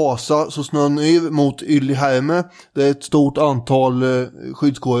iväg från Vasa så snön yr mot Ylihärme. Det är ett stort antal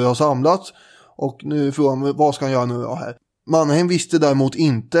skyddskårer har samlats. Och nu frågar man, vad ska han göra nu här? Mannerheim visste däremot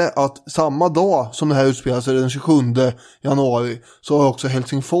inte att samma dag som det här utspelar sig, den 27 januari, så har också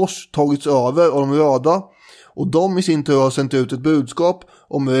Helsingfors tagits över av de röda. Och de i sin tur har sänt ut ett budskap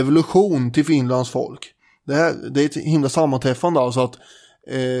om revolution till Finlands folk. Det är ett himla sammanträffande, alltså att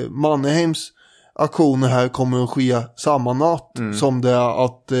Mannerheims aktioner här kommer att ske samma natt som det är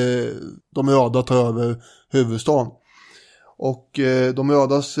att de röda tar över huvudstaden. Och de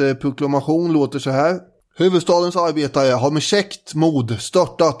rödas proklamation låter så här: huvudstadens arbetare har med käckt mod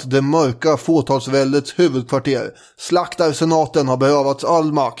störtat det mörka fåtalsväldets huvudkvarter. Slaktar senaten har berövats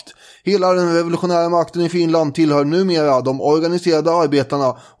all makt. Hela den revolutionära makten i Finland tillhör numera de organiserade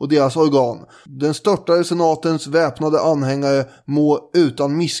arbetarna och deras organ. Den störtade senatens väpnade anhängare må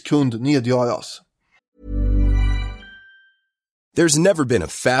utan misskund nedgöras. There's never been a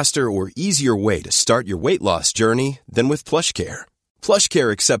faster or easier way to start your weight loss journey than with PlushCare.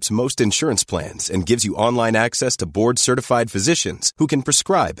 PlushCare accepts most insurance plans and gives you online access to board-certified physicians who can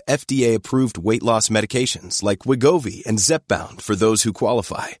prescribe FDA-approved weight loss medications like Wegovy and Zepbound for those who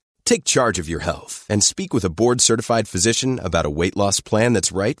qualify. Take charge of your health and speak with a board-certified physician about a weight loss plan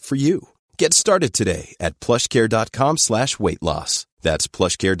that's right for you. Get started today at plushcare.com/weightloss. That's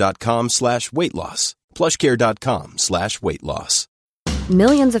plushcare.com/weightloss. plushcare.com/weightloss.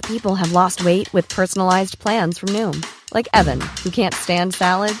 Millions of people have lost weight with personalized plans from Noom. Like Evan, who can't stand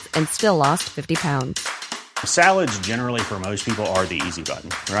salads and still lost 50 pounds. Salads generally for most people are the easy button,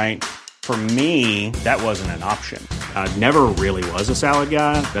 right? For me, that wasn't an option. I never really was a salad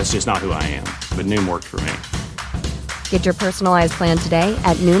guy. That's just not who I am. But Noom worked for me. Get your personalized plan today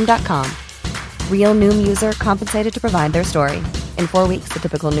at Noom.com. Real Noom user compensated to provide their story. In 4 weeks, the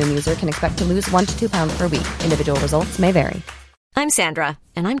typical Noom user can expect to lose 1 to 2 pounds per week. Individual results may vary. I'm Sandra,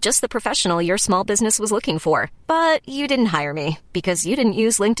 and I'm just the professional your small business was looking for. But you didn't hire me because you didn't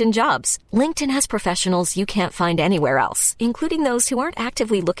use LinkedIn Jobs. LinkedIn has professionals you can't find anywhere else, including those who aren't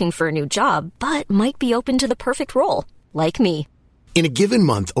actively looking for a new job, but might be open to the perfect role, like me. In a given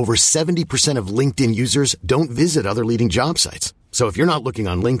month, over 70% of LinkedIn users don't visit other leading job sites. So if you're not looking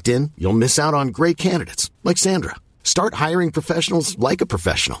on LinkedIn, you'll miss out on great candidates, like Sandra. Start hiring professionals like a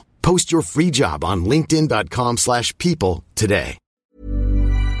professional. Post your free job on linkedin.com/people today.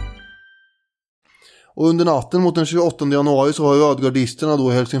 Och under natten mot den 28 januari så har rödgardisterna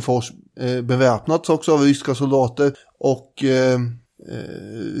då i Helsingfors beväpnats också av ryska soldater och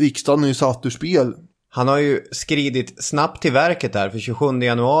riksdagen är ju satt ur spel. Han har ju skridit snabbt till verket här, för 27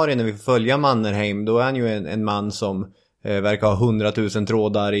 januari när vi får följa Mannerheim, då är han ju en man som verkar ha 100 000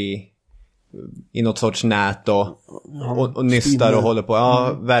 trådar i något sorts nät och nystar och håller på.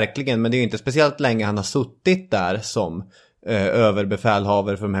 Ja, verkligen, men det är ju inte speciellt länge han har suttit där som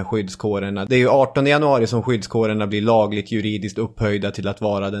överbefälhavare för de här skyddskårerna. Det är ju 18 januari som skyddskårerna blir lagligt juridiskt upphöjda till att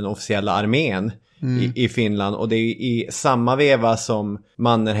vara den officiella armén i Finland. Och det är i samma veva som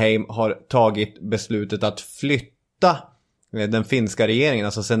Mannerheim har tagit beslutet att flytta den finska regeringen,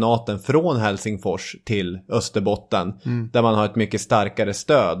 alltså senaten, från Helsingfors till Österbotten, där man har ett mycket starkare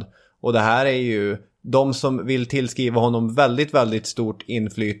stöd. Och det här är ju de som vill tillskriva honom väldigt, väldigt stort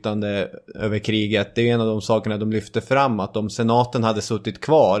inflytande över kriget. Det är en av de sakerna de lyfter fram, att om senaten hade suttit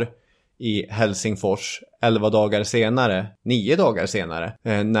kvar i Helsingfors 9 dagar senare,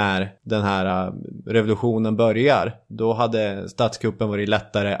 när den här revolutionen börjar, då hade statskuppen varit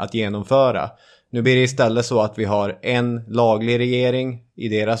lättare att genomföra. Nu blir det istället så att vi har en laglig regering, i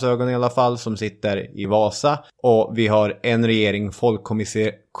deras ögon i alla fall, som sitter i Vasa. Och vi har en regering,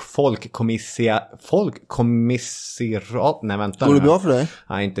 folkkommissarat. Nej, vänta. Går det bra för dig?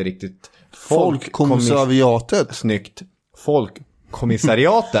 Nej, inte riktigt. Folkkommissariatet. Snyggt.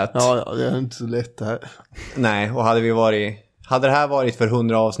 Folkkommissariatet. Ja, det är inte så lätt det här. Nej, och hade det här varit för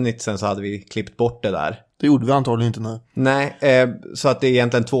 100 avsnitt sen så hade vi klippt bort det där. Det gjorde vi antagligen inte nu. Nej, så att det är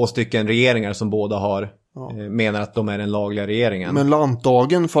egentligen 2 stycken regeringar som båda har menar att de är den lagliga regeringen. Men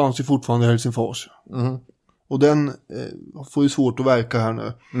lantdagen fanns ju fortfarande i Helsingfors. Och den får ju svårt att verka här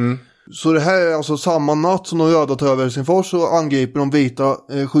nu. Så det här är alltså samma natt som de röda tar över Helsingfors, och angriper de vita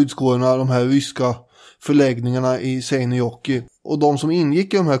skyddskårerna, de här ryska förläggningarna i Seinäjoki. Och de som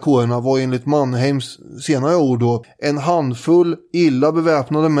ingick i de här kårerna var enligt Mannerheims senare ord då en handfull illa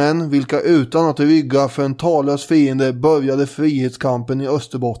beväpnade män, vilka utan att rygga för en talös fiende började frihetskampen i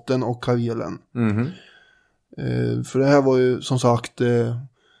Österbotten och Karelen. För det här var ju som sagt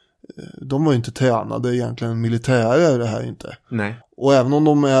de var ju inte tränade egentligen militärer det här inte. Nej. Och även om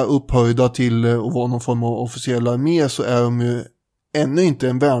de är upphöjda till att vara någon form av officiell armé så är de ju ännu inte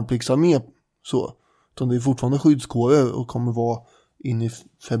en värnpliktsarmé så. Utan det är fortfarande skyddskårer och kommer vara in i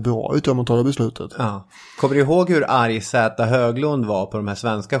februari tror jag man tar det beslutet. Ja. Kommer du ihåg hur arg Z Höglund var på de här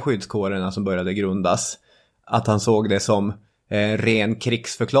svenska skyddskårerna som började grundas? Att han såg det som ren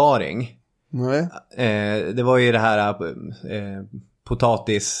krigsförklaring. Nej. Det var ju det här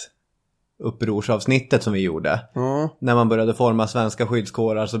potatisupprorsavsnittet som vi gjorde. När man började forma svenska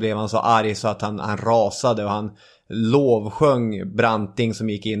skyddskårar så blev han så arg så att han rasade och han lovsjöng Branting som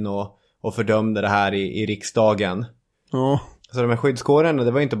gick in och fördömde det här i riksdagen. Ja. Så de här skyddskårerna,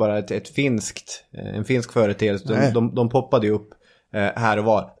 det var inte bara en finsk företeelse. De poppade ju upp här och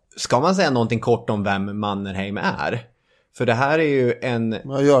var. Ska man säga någonting kort om vem Mannerheim är? För det här är ju en...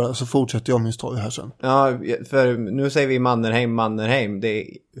 Jag gör det, så fortsätter jag min story här sen. Ja, för nu säger vi Mannerheim. Det är,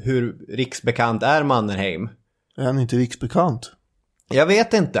 hur riksbekant är Mannerheim? Är han inte riksbekant? Jag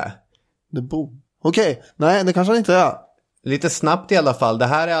vet inte. Okej, nej det kanske han inte är. Lite snabbt i alla fall. Det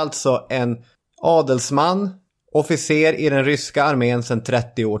här är alltså en adelsman, officer i den ryska armén sedan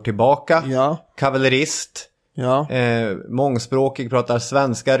 30 år tillbaka. Ja. Kavallerist. Ja. Mångspråkig, pratar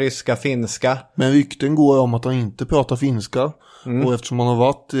svenska, ryska, finska. Men rykten går om att han inte pratar finska. Och eftersom han har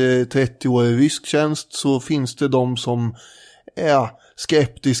varit 30 år i rysk tjänst så finns det de som är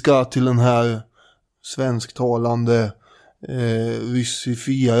skeptiska till den här svensktalande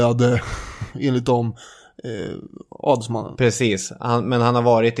ryssifierade enligt dem adelsmannen. Precis, men han har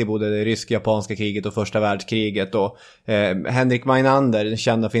varit i både det rysk-japanska kriget och första världskriget och Henrik Meinander, den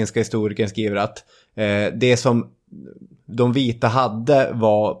kända finska historikern, skriver att det som de vita hade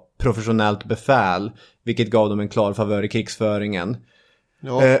var professionellt befäl, vilket gav dem en klar favör i krigsföringen.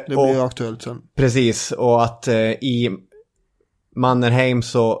 Ja, det blir aktuellt sen. Precis, och att i Mannerheim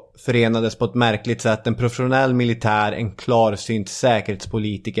så förenades på ett märkligt sätt en professionell militär, en klarsynt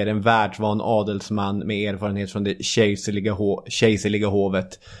säkerhetspolitiker, en världsvan adelsman med erfarenhet från det kejserliga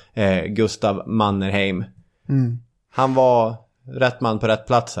hovet, Gustav Mannerheim. Han var rätt man på rätt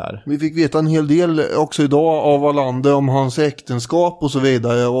plats här. Vi fick veta en hel del också idag av Wallander om hans äktenskap och så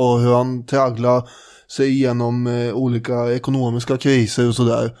vidare och hur han tragglar sig igenom olika ekonomiska kriser och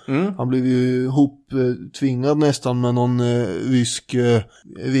sådär. Han blev ju tvingad nästan med någon rysk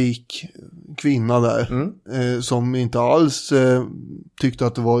rik kvinna där som inte alls tyckte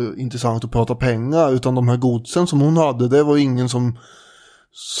att det var intressant att prata pengar, utan de här godsen som hon hade, det var ingen som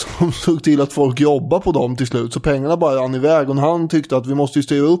såg till att folk jobbar på dem till slut, så pengarna bara rann iväg och han tyckte att vi måste ju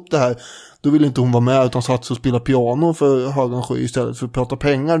styra upp det här. Då ville inte hon vara med utan satt sig och spela piano för Högansjö istället för att prata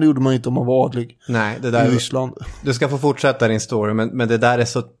pengar. Det gjorde man inte om man var adlig. Nej, det där i Ryssland. Du ska få fortsätta din story, men det där är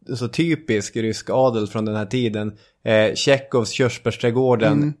så typisk rysk adel från den här tiden. Tjechovs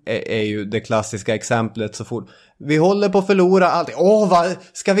Körsbärsträdgården är ju det klassiska exemplet. Så fort vi håller på att förlora allt.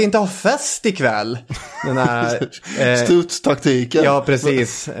 Ska vi inte ha fest ikväll? Den här studstaktiken. Ja,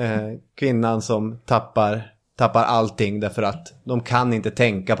 precis. Kvinnan som tappar allting därför att de kan inte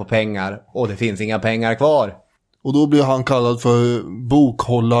tänka på pengar och det finns inga pengar kvar. Och då blir han kallad för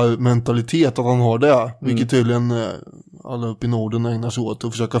bokhållarmentalitet att han har det. Vilket tydligen alla upp i Norden ägnar sig åt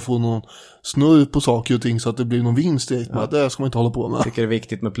att försöka få någon snurr på saker och ting så att det blir någon vinst i. Ja. Det ska man inte hålla på med. Jag tycker det är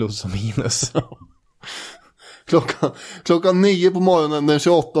viktigt med plus och minus. Klockan 9 på morgonen den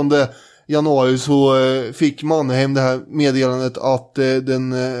 28 januari så fick Mannerheim det här meddelandet att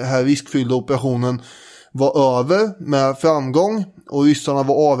den här riskfyllda operationen var över med framgång och ryssarna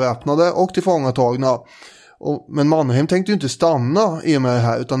var avväpnade och tillfångatagna. Men Mannerheim tänkte ju inte stanna i och med det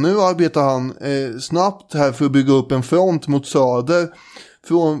här, utan nu arbetar han snabbt här för att bygga upp en front mot söder,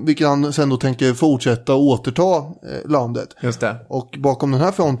 från vilket han sen då tänker fortsätta och återta landet. Just det. Och bakom den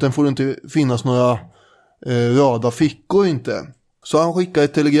här fronten får det inte finnas några röda fickor inte. Så han skickar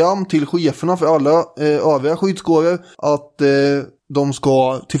ett telegram till cheferna för alla övriga skyddskårer att de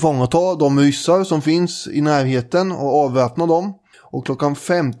ska tillfångata de ryssar som finns i närheten och avväpna dem. Och klockan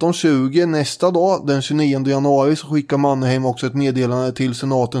 15.20 nästa dag, den 29 januari, så skickar Mannerheim också ett meddelande till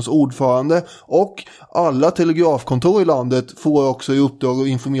senatens ordförande. Och alla telegrafkontor i landet får också i uppdrag att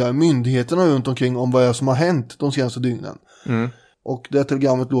informera myndigheterna runt omkring om vad det är som har hänt de senaste dygnen. Och det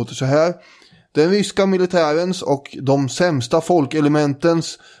telegrammet låter så här. Den ryska militärens och de sämsta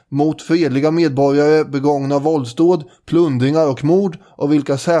folkelementens mot fredliga medborgare begångna våldsdåd, plundringar och mord, av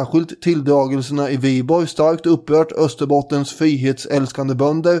vilka särskilt tilldragelserna i Viborg starkt upprört Österbottens frihetsälskande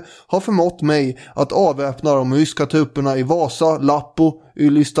bönder, har förmått mig att avväpna de ryska trupperna i Vasa, Lappo,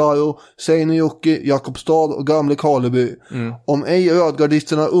 Ylistaro, Seinäjoki, Jakobstad och Gamle Karleby. Om ej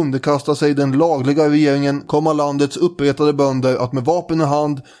rödgardisterna underkastar sig den lagliga regeringen kommer landets uppretade bönder att med vapen i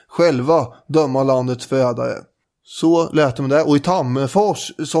hand själva döma landets förrädare. Så lät det med det. Och i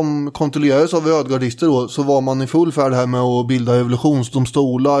Tammerfors, som kontrollerades av rödgardister då, så var man i full färd här med att bilda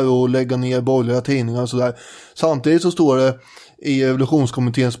revolutionsdomstolar och lägga ner borgerliga tidningar och sådär. Samtidigt så står det i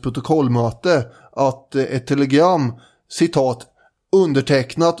revolutionskommitténs protokollmöte att ett telegram, citat,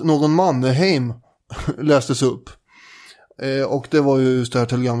 undertecknat någon Mannerheim lästes upp. Och det var ju just det här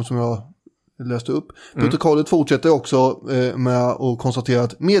telegrammet som jag läste upp. Protokollet fortsätter också med att konstatera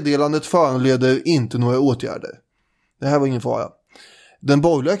att meddelandet föranleder inte några åtgärder. Det här var ingen fara. Den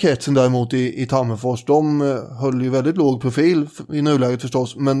borgerliga kretsen däremot i Tammerfors, de höll ju väldigt låg profil i nuläget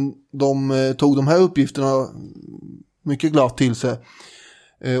förstås, men de tog de här uppgifterna mycket glatt till sig.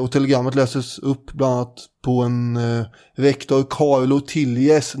 Och telegrammet läses upp bland annat på en rektor Carlo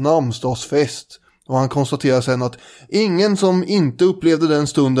Tiljes namnsdagsfest. Och han konstaterar sen att ingen som inte upplevde den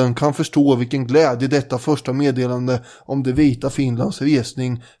stunden kan förstå vilken glädje detta första meddelande om det vita Finlands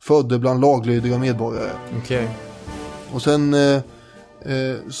resning födde bland laglydiga medborgare. Okej. Och sen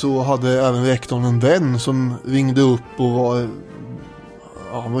så hade även rektorn en vän som ringde upp och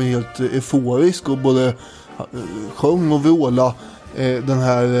han var helt euforisk och både sjöng och vråla den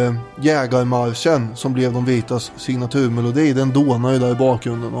här jägarmarschen som blev de vitas signaturmelodi. Den dånar ju där i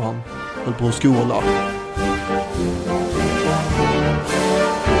bakgrunden och han höll på att skråla.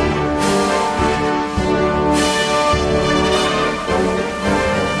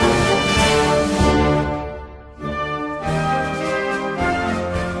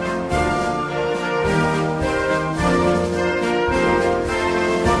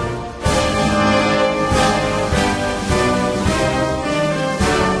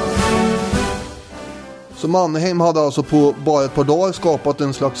 Så Mannerheim hade alltså på bara ett par dagar skapat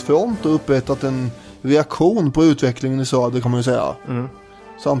en slags front och upprättat en reaktion på utvecklingen i söder, kan man ju säga.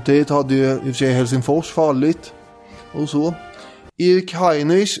 Samtidigt hade ju i och för sig Helsingfors fallit och så. Erik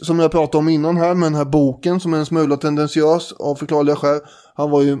Heinrich, som jag pratade om innan här med den här boken som är en smula tendensiös av förklarliga skäl, han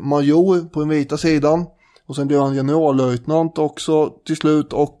var ju major på den vita sidan och sen blev han generallöjtnant också till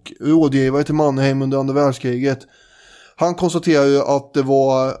slut och rådgivare till Mannerheim under andra världskriget. Han konstaterar ju att det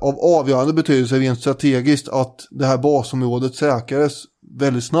var av avgörande betydelse rent strategiskt att det här basområdet säkrades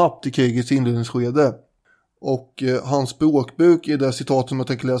väldigt snabbt i krigets inledningsskede. Och hans språkbruk i det citat som jag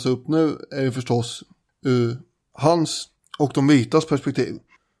tänker läsa upp nu är ju förstås hans och de vitas perspektiv.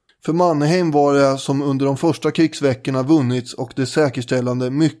 För Mannerheim var det som under de första krigsveckorna vunnits och det säkerställande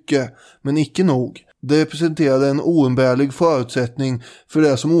mycket, men icke nog. Det representerade en oumbärlig förutsättning för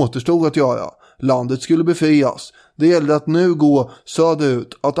det som återstod att göra. Landet skulle befrias. Det gällde att nu gå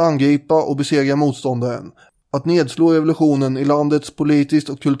söderut, att angripa och besegra motståndaren. Att nedslå revolutionen i landets politiskt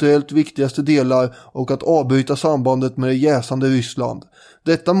och kulturellt viktigaste delar och att avbryta sambandet med det jäsande Ryssland.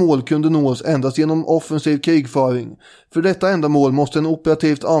 Detta mål kunde nås endast genom offensiv krigföring. För detta ändamål måste en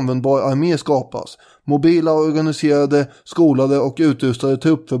operativt användbar armé skapas. Mobila, organiserade, skolade och utrustade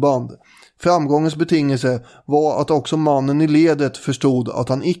truppförband. Framgångens betingelse var att också mannen i ledet förstod att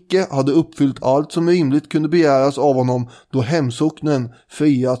han icke hade uppfyllt allt som rimligt kunde begäras av honom då hemsocknen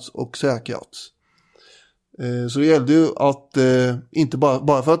friats och säkrats. Så det gällde ju att inte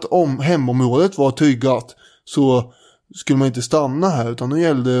bara för att hemområdet var tryggat så skulle man inte stanna här, utan det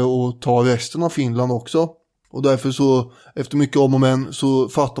gällde att ta resten av Finland också. Och därför så, efter mycket om och men, så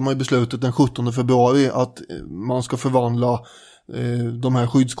fattar man ju beslutet den 17 februari att man ska förvandla de här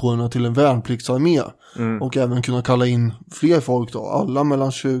skyddskårerna till en värnpliktsarmé och även kunna kalla in fler folk då. Alla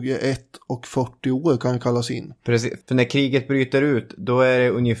mellan 21 och 40 år kan kallas in. Precis, för när kriget bryter ut då är det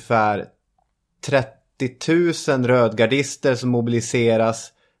ungefär 30 000 rödgardister som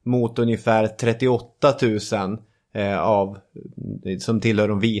mobiliseras mot ungefär 38 000 som tillhör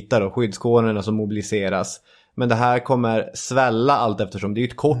de vita då, skyddskårerna som mobiliseras. Men det här kommer svälla allt eftersom det är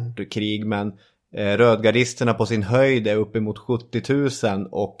ett kort krig, men rödgardisterna på sin höjd är uppemot 70 000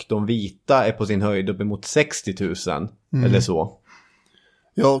 och de vita är på sin höjd uppemot 60 000 eller så.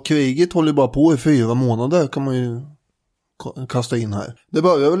 Ja, kriget håller bara på i 4 månader kan man ju kasta in här. Det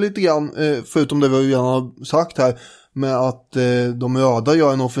börjar väl lite grann, förutom det vi redan har sagt här, med att de röda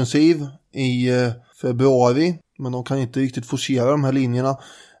gör en offensiv i februari, men de kan inte riktigt forcera de här linjerna.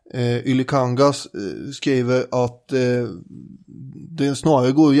 Ylikangas skriver att det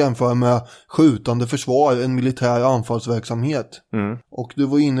snarare går att jämföra med skjutande försvar än militär anfallsverksamhet. Och du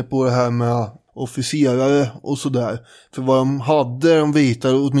var inne på det här med officerare och sådär. För vad de hade, de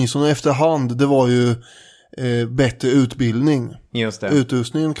vita, åtminstone efterhand, det var ju bättre utbildning. Just det.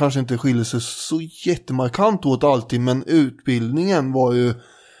 Utrustningen kanske inte skiljer sig så jättemarkant åt alltid, men utbildningen var ju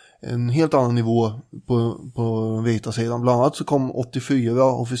en helt annan nivå på den vita sidan. Bland annat så kom 84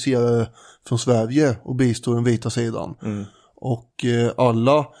 officerare från Sverige och bistod den vita sidan. Och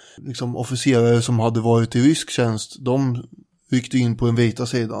alla liksom, officerare som hade varit i rysk tjänst, de ryckte in på den vita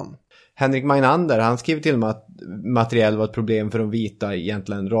sidan. Henrik Meinander, han skrev till och med att materiell var ett problem för de vita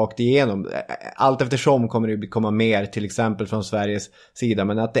egentligen rakt igenom. Allt eftersom kommer det komma mer, till exempel från Sveriges sida,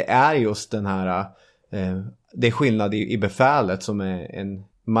 men att det är just den här det är skillnad i befälet som är en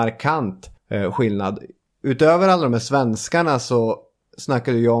markant skillnad. Utöver alla de här svenskarna så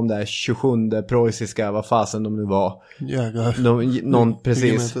snackade jag om det här 27 preussiska, vad fasen de nu var. Jägare.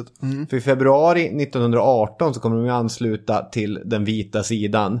 Precis. För i februari 1918 så kommer de ansluta till den vita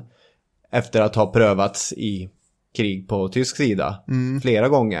sidan efter att ha prövats i krig på tysk sida flera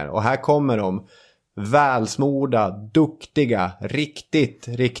gånger. Och här kommer de välsmorda, duktiga,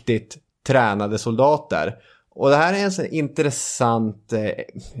 riktigt tränade soldater. Och det här är en så intressant,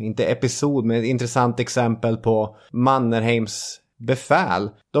 inte episod, men ett intressant exempel på Mannerheims befäl.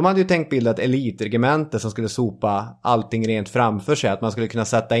 De hade ju tänkt bilda ett elitregemente som skulle sopa allting rent framför sig. Att man skulle kunna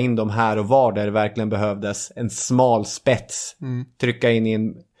sätta in dem här och var där det verkligen behövdes en smal spets. Trycka in i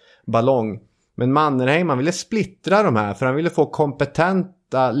en ballong. Men Mannerheim, han ville splittra de här för han ville få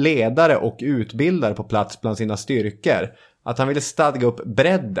kompetenta ledare och utbildare på plats bland sina styrkor. Att han ville stadga upp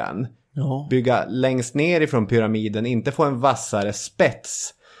bredden. Ja. Bygga längst ner ifrån pyramiden, inte få en vassare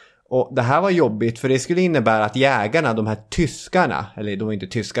spets. Och det här var jobbigt för det skulle innebära att jägarna, de här tyskarna, eller de var inte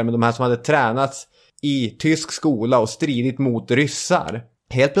tyskar men de här som hade tränats i tysk skola och stridit mot ryssar,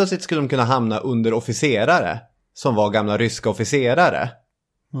 helt plötsligt skulle de kunna hamna under officerare som var gamla ryska officerare.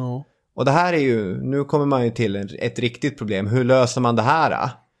 Ja. Och det här är ju, nu kommer man ju till ett riktigt problem. Hur löser man det här?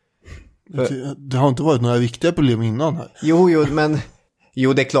 Det har inte varit några viktiga problem innan här.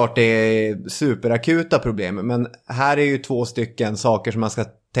 Jo, det är klart det är superakuta problem. Men här är ju 2 stycken saker som man ska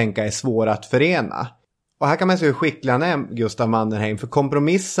tänka är svåra att förena. Och här kan man se hur skicklig han är, Gustav Mannerheim. För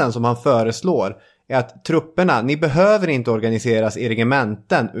kompromissen som han föreslår är att trupperna, ni behöver inte organiseras i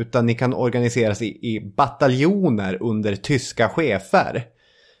regementen utan ni kan organiseras i bataljoner under tyska chefer.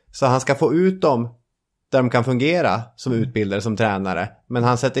 Så han ska få ut dem där de kan fungera som utbildare, som tränare. Men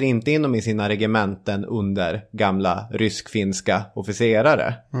han sätter inte in dem i sina regementen under gamla rysk-finska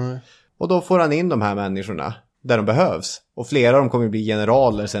officerare. Och då får han in de här människorna där de behövs. Och flera av dem kommer bli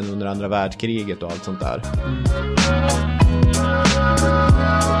generaler sen under andra världskriget och allt sånt där.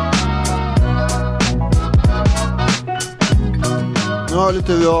 Nu har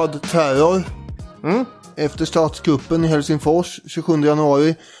lite röd terror. Efter statskuppen i Helsingfors 27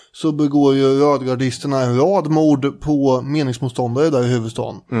 januari så begår ju rödgardisterna en rad mord på meningsmotståndare där i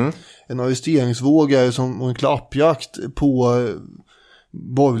huvudstaden. En arresteringsvåg är som en klappjakt på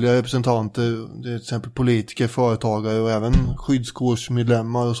borgerliga representanter, till exempel politiker, företagare och även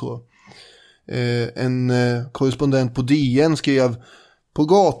skyddskårsmedlemmar och så. En korrespondent på DN skrev: på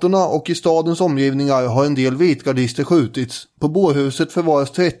gatorna och i stadens omgivningar har en del vitgardister skjutits. På bårhuset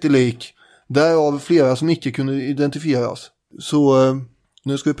förvaras 30 lik, därav flera som inte kunde identifieras. Så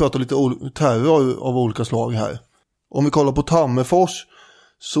nu ska vi prata lite terror av olika slag här. Om vi kollar på Tammerfors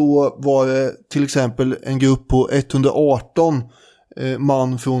så var det till exempel en grupp på 118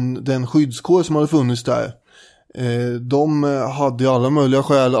 man från den skyddskår som hade funnits där. De hade alla möjliga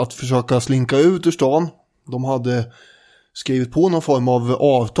skäl att försöka slinka ut ur stan. De hade skrivit på någon form av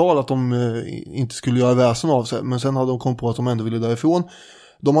avtal att de inte skulle göra väsen av sig. Men sen hade de kommit på att de ändå ville därifrån.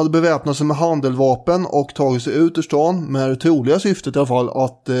 De hade beväpnat sig med handeldvapen och tagit sig ut ur stan med det troliga syftet i alla fall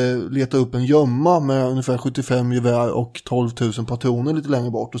att leta upp en gömma med ungefär 75 gevär och 12 000 patroner lite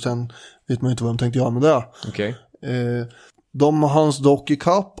längre bort. Och sen vet man inte vad de tänkte göra med det. Okay. De hanns dock i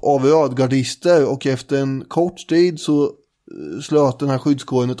kapp av rödgardister och efter en kort strid så slöt den här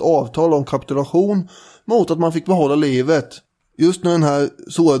skyddskåren ett avtal om kapitulation mot att man fick behålla livet. Just när den här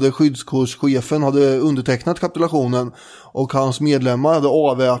sårade skyddskårschefen hade undertecknat kapitulationen och hans medlemmar hade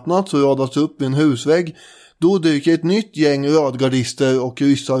avväpnats och radats upp vid en husvägg, då dyker ett nytt gäng rödgardister och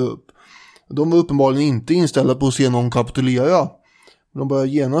ryssar upp. De var uppenbarligen inte inställda på att se någon kapitulera. De började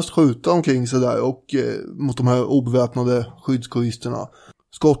genast skjuta omkring sig där och mot de här obeväpnade skyddskåristerna.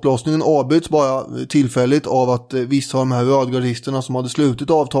 Skottlossningen avbryts bara tillfälligt av att vissa av de här rödgardisterna som hade slutit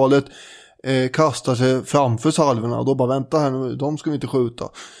avtalet kastar sig framför salverna och då bara vänta här nu, de ska vi inte skjuta.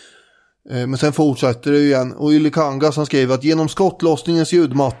 Men sen fortsätter det igen och Ylikanga som skrev att genom skottlossningens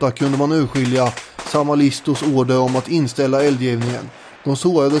ljudmatta kunde man urskilja Samalistos order om att inställa eldgivningen. De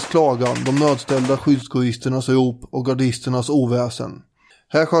sårades klagan, de nödställda skyddskåristernas rop och gardisternas oväsen.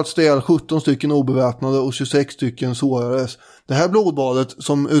 Här sköts det ihjäl 17 stycken obeväpnade och 26 stycken sårades. Det här blodbadet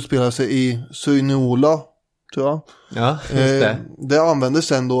som utspelade sig i Suinola, tror jag. Ja, just det. Det användes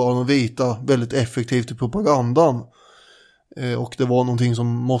sen då av de vita väldigt effektivt i propagandan. Och det var någonting som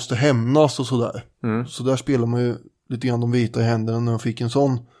måste hämnas och sådär. Så där spelar man ju lite grann de vita i händerna när de fick en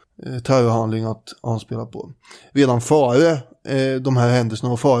sån terrorhandling att anspela på. Redan före de här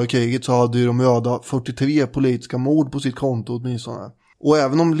händelserna och före kriget så hade ju de röda 43 politiska mord på sitt konto åtminstone. Och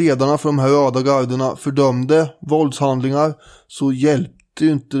även om ledarna för de här röda garderna fördömde våldshandlingar så hjälpte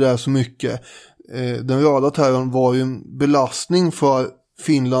ju inte det så mycket. Den röda terrorn var ju en belastning för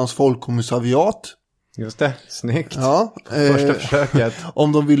Finlands folkkommissariat. Just det, snyggt. Ja, första försöket.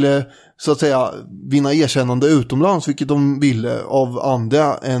 Om de ville så att säga vinna erkännande utomlands, vilket de ville av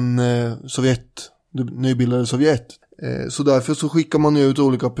andra än nybildade Sovjet. Så därför så skickar man ut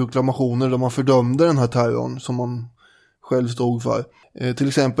olika proklamationer där man fördömde den här terrorn som man själv stod för. Till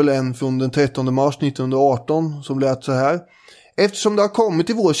exempel en från den 13 mars 1918 som lät så här: eftersom det har kommit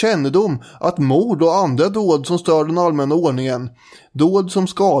till vår kännedom att mord och andra dåd som stör den allmänna ordningen, dåd som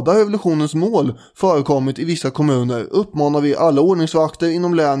skadar revolutionens mål, förekommit i vissa kommuner, uppmanar vi alla ordningsvakter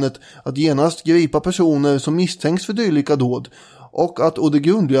inom länet att genast gripa personer som misstänks för dylika dåd och att å det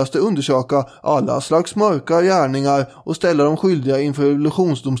grundligaste undersöka alla slags mörka gärningar och ställa de skyldiga inför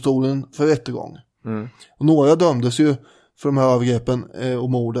revolutionsdomstolen för rättegång. Och några dömdes ju för de här övergreppen och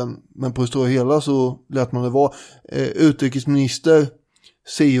morden, men på det stora hela så lät man det vara. Utrikesminister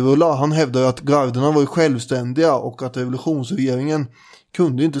Sirula, han hävdade att garderna var självständiga och att revolutionsregeringen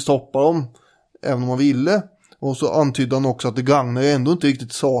kunde inte stoppa dem även om man ville. Och så antydde han också att det gagnar ändå inte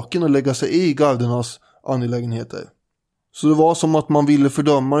riktigt saken att lägga sig i gardernas angelägenheter. Så det var som att man ville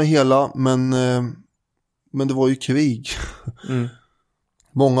fördöma det hela, men det var ju krig.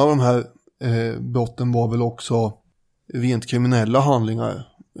 Många av de här brotten var väl också rent kriminella handlingar,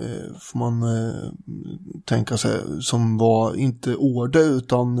 får man tänka sig, som var inte order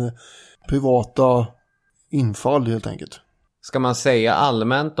utan privata infall helt enkelt. Ska man säga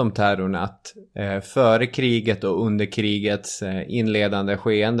allmänt om terrorn att före kriget och under krigets inledande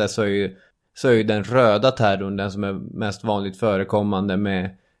skeende så är ju den röda terrorn den som är mest vanligt förekommande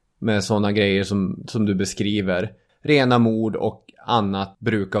med sådana grejer som du beskriver. Rena mord och annat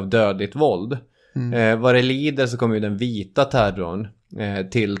bruk av dödligt våld. Vad det lider så kommer ju den vita terrorn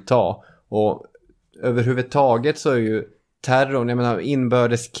tillta. Och överhuvudtaget så är ju terrorn, jag menar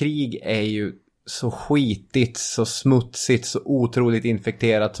inbördeskrig är ju så skitigt, så smutsigt, så otroligt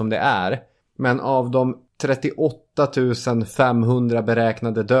infekterat som det är. Men av de 38 500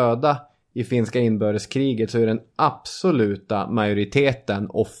 beräknade döda i finska inbördeskriget så är den absoluta majoriteten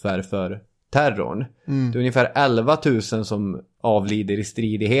offer för terrorn. Det är ungefär 11 000 som avlider i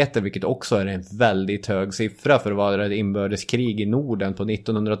stridigheter, vilket också är en väldigt hög siffra för att vara ett inbördeskrig i Norden på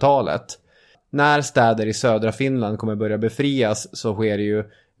 1900-talet. När städer i södra Finland kommer börja befrias så sker ju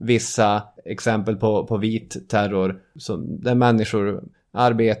vissa exempel på vit terror där människor,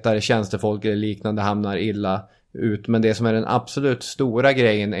 arbetare, tjänstefolk eller liknande hamnar illa ut. Men det som är den absolut stora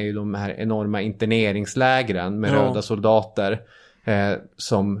grejen är ju de här enorma interneringslägren med röda soldater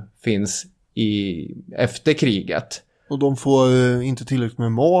som finns efter kriget. Och de får inte tillräckligt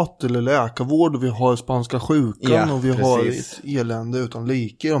med mat eller läkarvård, och vi har spanska sjukan och vi har ett elände utan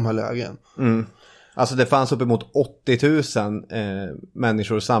like i de här lägren. Alltså det fanns uppemot 80 000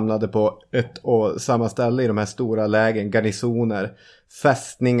 människor samlade på ett och samma ställe i de här stora lägen, garnisoner,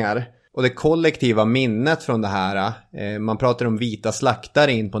 fästningar. Och det kollektiva minnet från det här, man pratar om vita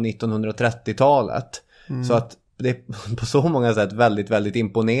slaktare in på 1930-talet. Så att det är på så många sätt väldigt, väldigt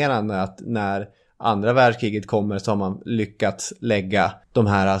imponerande att när andra världskriget kommer så har man lyckats lägga de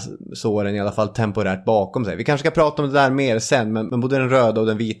här såren i alla fall temporärt bakom sig. Vi kanske ska prata om det där mer sen, men både den röda och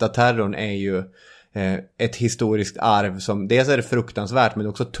den vita terrorn är ju ett historiskt arv som dels är det fruktansvärt men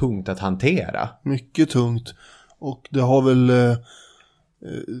också tungt att hantera. Mycket tungt. Och det har väl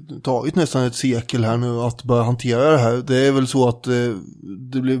tagit nästan ett sekel här nu att börja hantera det här. Det är väl så att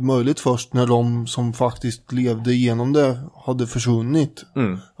det blev möjligt först när de som faktiskt levde igenom det hade försvunnit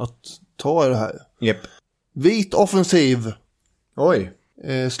att ta det här. Vit offensiv. Oj.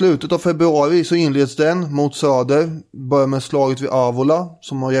 Slutet av februari så inleds den mot söder. Börjar med slaget vid Avola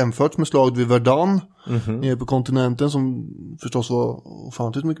som har jämförts med slaget vid Verdun nere på kontinenten, som förstås var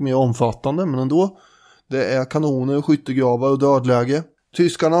ofantligt mycket mer omfattande, men ändå. Det är kanoner, skyttegravar och dödläge.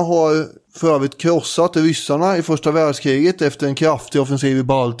 Tyskarna har för övrigt krossat ryssarna i första världskriget efter en kraftig offensiv i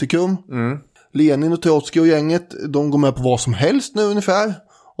Baltikum. Lenin och Trotsky och gänget, de går med på vad som helst nu ungefär.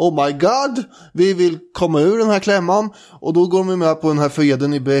 oh my god, vi vill komma ur den här klämman. Och då går de med på den här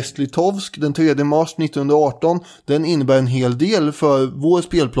freden i Brest-Litovsk den 3 mars 1918. Den innebär en hel del för vår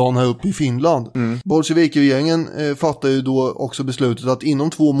spelplan här uppe i Finland. Bolsjevikregeringen fattar ju då också beslutet att inom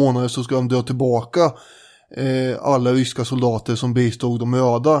 2 månader så ska de dra tillbaka alla ryska soldater som bistod de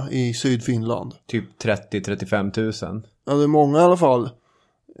röda i Sydfinland. Typ 30-35 000. Ja, det är många i alla fall.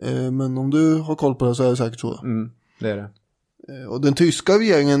 Men om du har koll på det så är det säkert så. Det är det. Och den tyska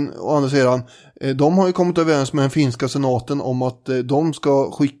regeringen, å andra sidan, de har ju kommit överens med den finska senaten om att de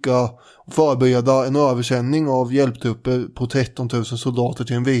ska skicka och förbereda en översändning av hjälptrupper på 13 000 soldater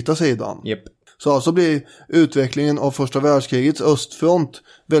till den vita sidan. Yep. Så alltså blir utvecklingen av första världskrigets östfront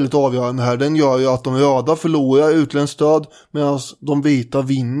väldigt avgörande här. Den gör ju att de röda förlorar utländskt stöd medan de vita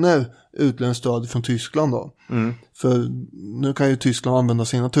vinner utländskt stöd från Tyskland då. För nu kan ju Tyskland använda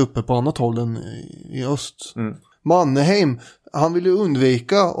sina trupper på annat håll än i öst. Mannerheim, han vill ju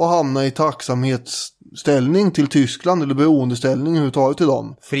undvika att hamna i tacksamhetsställning till Tyskland eller beroendeställning överhuvudtaget till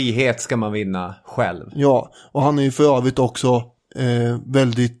dem. Frihet ska man vinna själv. Ja, och han är ju för övrigt också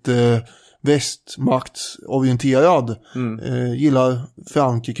väldigt västmaktsorienterad. Gillar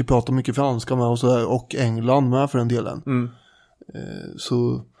Frankrike, pratar mycket franska med och sådär, och England med för den delen.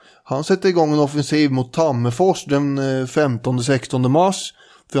 Så han sätter igång en offensiv mot Tammerfors den 15-16 mars.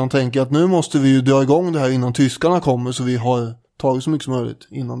 För han tänker att nu måste vi ju dra igång det här innan tyskarna kommer, så vi har tagit så mycket som möjligt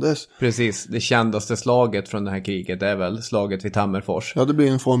innan dess. Precis, det kändaste slaget från det här kriget är väl slaget vid Tammerfors. Ja, det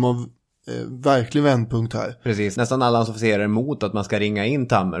blir en form av verklig vändpunkt här. Precis, nästan alla officerer emot att man ska ringa in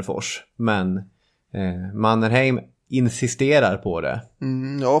Tammerfors. Men Mannerheim insisterar på det.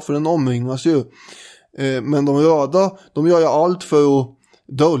 Ja, för den omringas ju. Men de röda, de gör ju allt för att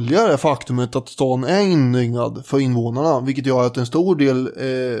dölja det faktumet att stan är inringad för invånarna, vilket gör att en stor del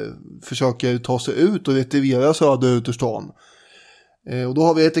försöker ta sig ut och retirera söderut ur stan. Och då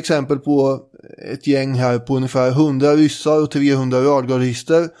har vi ett exempel på ett gäng här på ungefär 100 ryssar och 300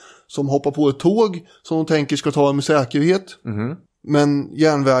 rödgardister som hoppar på ett tåg som de tänker ska ta med säkerhet. Men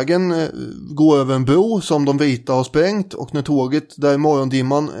järnvägen går över en bro som de vita har sprängt, och när tåget där i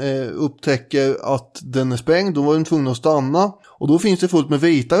morgondimman upptäcker att den är sprängd, då var den tvungna att stanna. Och då finns det fullt med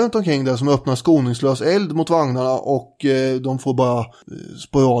vita runt omkring där som öppnar skoningslös eld mot vagnarna, och de får bara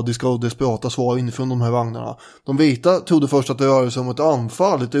sporadiska och desperata svar inifrån de här vagnarna. De vita trodde först att det rörde sig om ett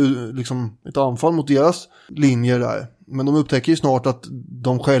anfall, ett anfall mot deras linjer där. Men de upptäcker ju snart att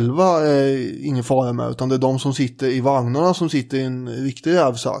de själva är ingen fara med, utan det är de som sitter i vagnarna som sitter i en riktig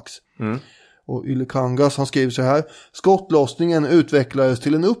rävsax. Och Yle Kangas, han skriver så här: skottlossningen utvecklades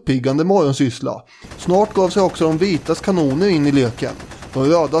till en uppiggande morgonsyssla. Snart gav sig också de vitas kanoner in i leken. De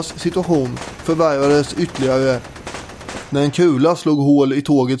rödas situation förvärrades ytterligare när en kula slog hål i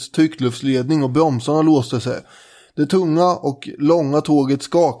tågets tryckluftsledning och bromsarna låste sig. Det tunga och långa tåget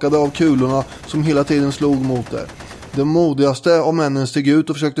skakade av kulorna som hela tiden slog mot det. Den modigaste av männen steg ut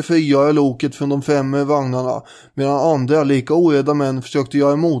och försökte frigöra loket från de 5 vagnarna, medan andra lika orädda män försökte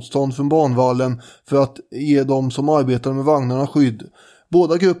göra motstånd från banvallen för att ge dem som arbetade med vagnarna skydd.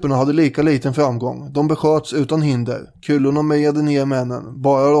 Båda grupperna hade lika liten framgång. De besköts utan hinder. Kulorna mejade ner männen.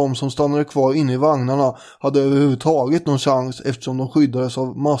 Bara de som stannade kvar inne i vagnarna hade överhuvudtaget någon chans, eftersom de skyddades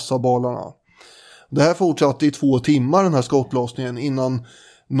av massabalarna. Det här fortsatte i 2 timmar, den här skottlossningen, innan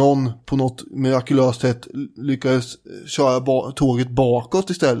någon på något mirakulöst sätt lyckades köra tåget bakåt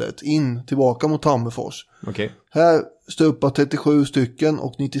istället, tillbaka mot Tammerfors. Här stupar 37 stycken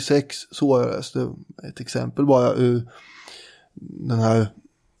och 96 sårades. Det är ett exempel bara ur den här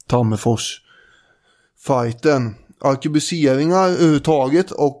Tammerfors-fighten. Arkebuseringar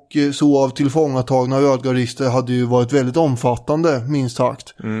överhuvudtaget och så av tillfångatagna rödgardister hade ju varit väldigt omfattande, minst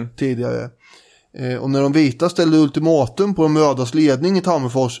sagt, tidigare. Och när de vita ställde ultimatum på de rödas ledning i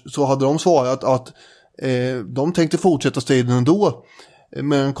Tammerfors, så hade de svarat att de tänkte fortsätta striden ändå,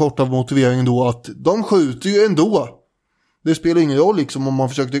 med en korta motivering då att de skjuter ju ändå. Det spelar ingen roll liksom om man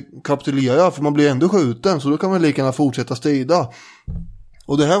försökte kapitulera, för man blir ändå skjuten, så då kan man lika gärna fortsätta strida.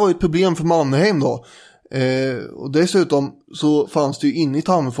 Och det här var ju ett problem för Mannerheim då. Och dessutom så fanns det ju inne i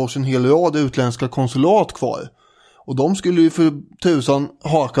Tammerfors en hel rad utländska konsulat kvar. Och de skulle ju för tusan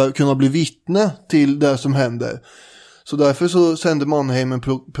hakar kunna bli vittne till det som händer. Så därför så sände Mannerheim en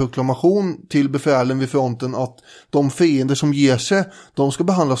proklamation till befälen vid fronten att de fiender som ger sig, de ska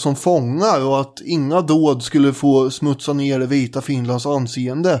behandlas som fångar, och att inga dåd skulle få smutsa ner det vita Finlands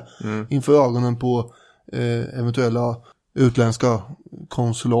anseende inför ögonen på eventuella utländska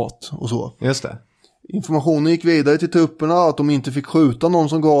konsulat och så. Just det. Informationen gick vidare till trupperna att de inte fick skjuta någon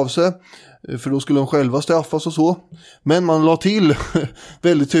som gav sig, för då skulle de själva straffas och så. Men man la till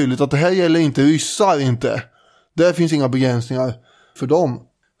väldigt tydligt att det här gäller inte ryssar, inte. Där finns inga begränsningar för dem.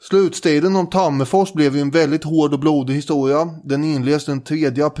 Slutstriden om Tammerfors blev ju en väldigt hård och blodig historia. Den inleds den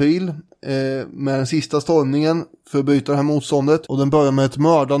 3 april med den sista stormningen för att bryta det här motståndet. Och den börjar med ett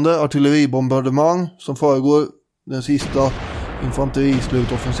mördande artilleribombardemang som föregår den sista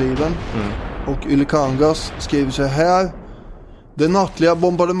infanterislutoffensiven. Och Ylikangas skriver så här: det nattliga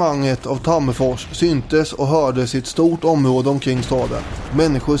bombardemanget av Tammerfors syntes och hördes i ett stort område omkring staden.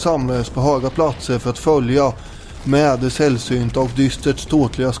 Människor samlades på höga platser för att följa med det sällsynta och dystert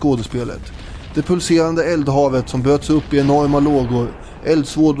ståtliga skådespelet. Det pulserande eldhavet som bröts upp i enorma lågor,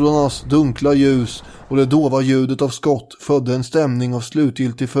 eldsvådornas dunkla ljus och det dova ljudet av skott födde en stämning av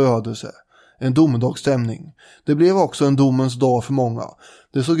slutgiltig förödelse. En domedagsstämning. Det blev också en domens dag för många.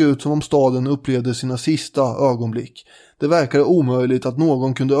 Det såg ut som om staden upplevde sina sista ögonblick. Det verkade omöjligt att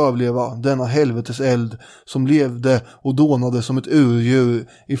någon kunde överleva denna helvetes eld som levde och dånade som ett urdjur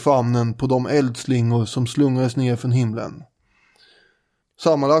i famnen på de eldslingor som slungades ner från himlen.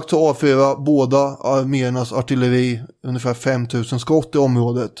 Sammanlagt så avfyrade båda arméernas artilleri ungefär 5000 skott i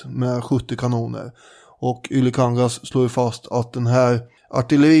området med 70 kanoner. Och Ylikangas slår fast att den här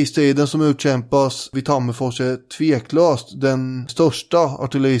artilleristriden som utkämpas vid Tammerfors är tveklöst den största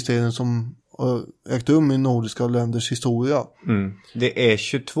artilleristriden som ägt rum i nordiska länders historia. Det är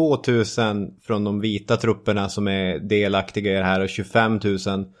 22 000 från de vita trupperna som är delaktiga i det här och 25 000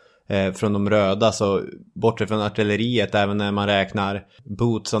 från de röda, så bortsett från artilleriet, även när man räknar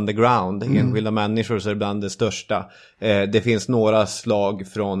boots on the ground, enskilda människor, så är det bland det största. Det finns några slag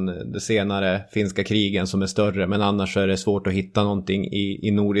från de senare finska krigen som är större, men annars är det svårt att hitta någonting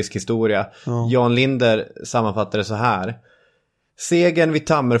i nordisk historia. Jan Linder sammanfattar det så här: segern vid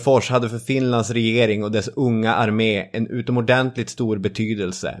Tammerfors hade för Finlands regering och dess unga armé en utomordentligt stor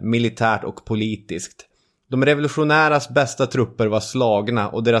betydelse, militärt och politiskt. De revolutionäras bästa trupper var slagna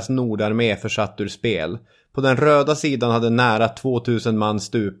och deras nordarmé försatt ur spel. På den röda sidan hade nära 2000 man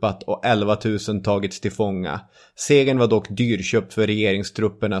stupat och 11 000 tagits till fånga. Segern var dock dyrköpt för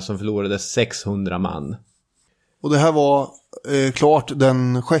regeringstrupperna som förlorade 600 man. Och det här var klart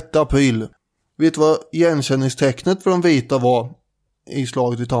den 6 april. Vet du vad igenkänningstecknet för de vita var i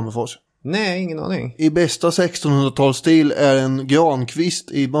slaget i Tammerfors? Nej, ingen aning. I bästa 1600-talsstil är en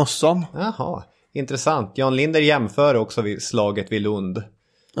grankvist i mössan. Jaha, intressant. Jan Linder jämför också vid slaget vid Lund.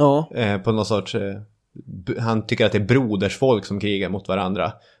 Ja. På någon sorts... han tycker att det är brodersfolk som krigar mot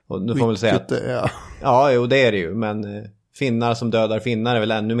varandra. Och nu får man väl säga att... det är. Ja, jo, det är det ju. Men finnar som dödar finnar är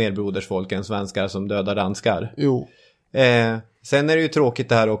väl ännu mer brodersfolk än svenskar som dödar danskar. Jo. Sen är det ju tråkigt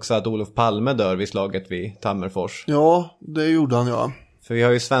det här också att Olof Palme dör vid slaget vid Tammerfors. Ja, det gjorde han, ja. För vi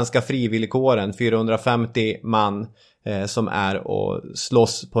har ju svenska frivilligkåren, 450 man som är och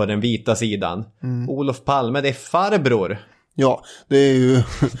slåss på den vita sidan. Olof Palme, det är farbror. Ja, det är ju...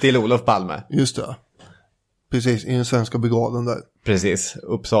 till Olof Palme. Just det. Precis, i den svenska brigaden där. Precis,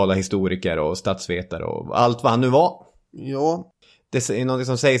 Uppsala historiker och statsvetare och allt vad han nu var. Ja. Det är något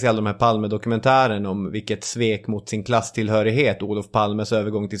som sägs i alla de här Palme-dokumentären om vilket svek mot sin klasstillhörighet Olof Palmes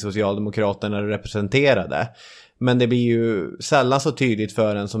övergång till Socialdemokraterna representerade. Men det blir ju sällan så tydligt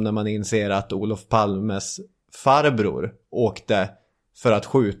för en som när man inser att Olof Palmes farbror åkte för att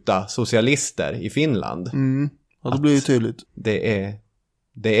skjuta socialister i Finland. Ja, det blir ju tydligt.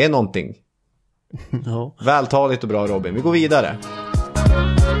 Det är någonting. Ja. Vältaligt och bra, Robin. Vi går vidare.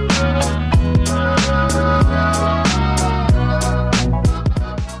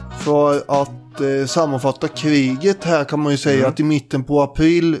 För att sammanfatta kriget här kan man ju säga att i mitten på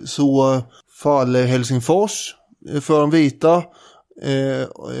april så faller Helsingfors för de vita.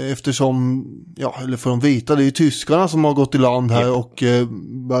 Eftersom, ja, eller för de vita, det är ju tyskarna som har gått i land här och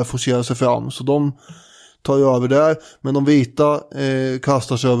börjar forcera sig fram. Så de tar ju över där. Men de vita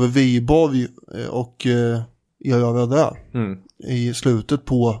kastar sig över Viborg och erövrar där i slutet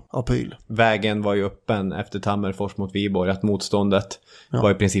på april. Vägen var ju öppen efter Tammerfors mot Viborg, att motståndet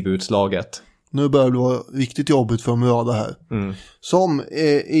var i princip utslaget. Nu börjar det vara riktigt jobbigt för de röda här. Som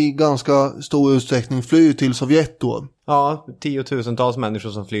i ganska stor utsträckning flyr till Sovjet då. Ja, 10 000-tals människor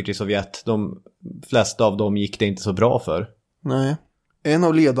som flyr till Sovjet. De flesta av dem gick det inte så bra för. Nej. En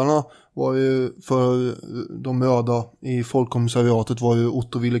av ledarna var ju för de röda i folkkommissariatet var ju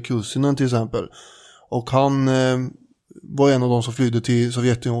Otto Wille Kussinen till exempel. Och han var en av de som flydde till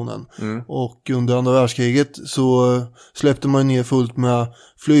Sovjetunionen. Och under andra världskriget så släppte man ner fullt med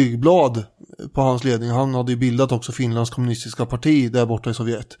flygblad på hans ledning. Han hade ju bildat också Finlands kommunistiska parti där borta i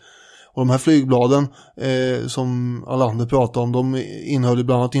Sovjet. Och de här flygbladen som Alander pratade om, de innehöll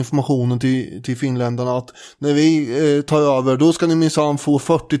bland annat informationen till finländarna att när vi tar över, då ska ni minsann få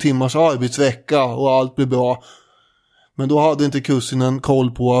 40 timmars arbetsvecka och allt blir bra. Men då hade inte Kussinen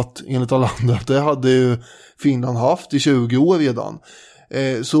koll på att enligt Alander, det hade ju Finland haft i 20 år redan.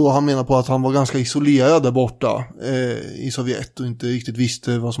 Så han menar på att han var ganska isolerad där borta i Sovjet och inte riktigt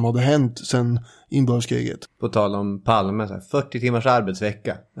visste vad som hade hänt sedan inbördeskriget. På tal om Palme, så här, 40 timmars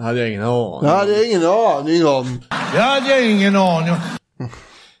arbetsvecka. Det hade jag ingen aning. Det hade jag ingen aning om.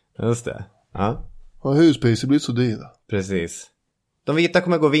 Just det. Ja. Har huspriser blivit så dyra? Precis. De vita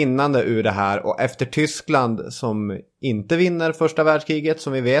kommer gå vinnande ur det här, och efter Tyskland som inte vinner första världskriget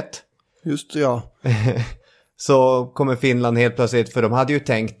som vi vet. Just det, ja. Så kommer Finland helt plötsligt, för de hade ju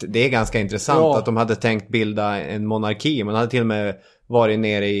tänkt, det är ganska intressant att de hade tänkt bilda en monarki. Man hade till och med varit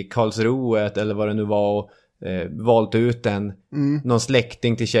nere i Karlsruhe eller vad det nu var och valt ut någon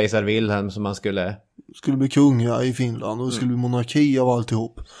släkting till kejsar Wilhelm som man skulle bli kunga i Finland och det skulle bli monarki av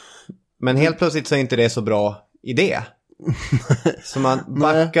alltihop. Men helt plötsligt så är inte det så bra idé. Så man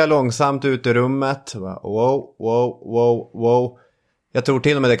backar långsamt ut i rummet. Wow. Jag tror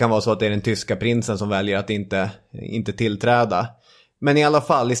till och med det kan vara så att det är den tyska prinsen som väljer att inte tillträda. Men i alla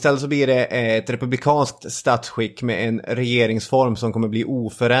fall, istället så blir det ett republikanskt statsskick med en regeringsform som kommer bli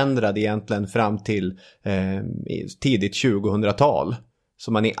oförändrad egentligen fram till tidigt 2000-tal.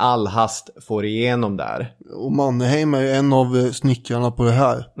 Som man i all hast får igenom där. Och Mannerheim är en av snickarna på det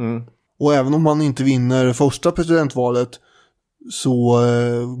här. Och även om man inte vinner första presidentvalet så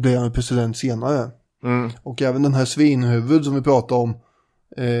blir han president senare. Och även den här Svinhuvud som vi pratade om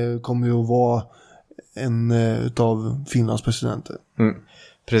kommer ju att vara en utav Finlands presidenter.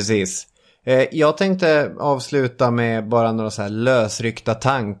 Precis. Jag tänkte avsluta med bara några så här lösryckta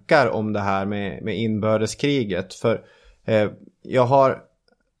tankar om det här med inbördeskriget. För jag har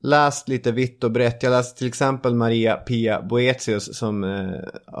läst lite vitt och brett. Jag läste till exempel Maria Pia Boetius som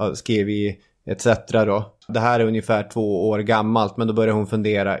skrev i etc. då. Det här är ungefär 2 år gammalt, men då börjar hon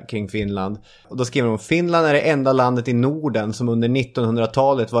fundera kring Finland. Och då skriver hon: Finland är det enda landet i Norden som under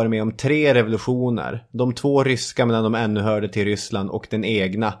 1900-talet varit med om 3 revolutioner. De 2 ryska medan de ännu hörde till Ryssland och den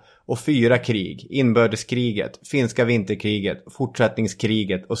egna. Och 4 krig. Inbördeskriget, finska vinterkriget,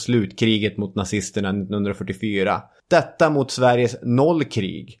 fortsättningskriget och slutkriget mot nazisterna 1944. Detta mot Sveriges 0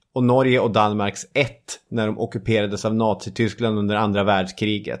 krig och Norge och Danmarks 1 när de ockuperades av Nazityskland under andra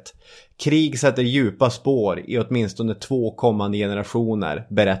världskriget. Krig sätter djupa spår i åtminstone 2 kommande generationer,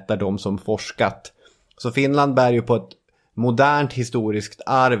 berättar de som forskat. Så Finland bär ju på ett modernt historiskt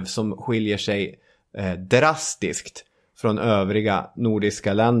arv som skiljer sig drastiskt från övriga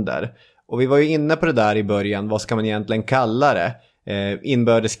nordiska länder. Och vi var ju inne på det där i början, vad ska man egentligen kalla det?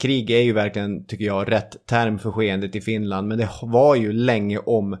 Inbördeskrig är ju verkligen, tycker jag, rätt term för skeendet i Finland, men det var ju länge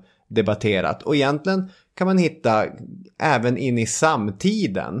omdebatterat. Och egentligen kan man hitta även in i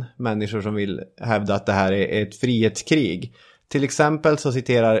samtiden människor som vill hävda att det här är ett frihetskrig. Till exempel så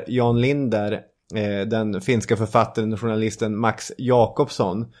citerar Jan Linder den finska författaren och journalisten Max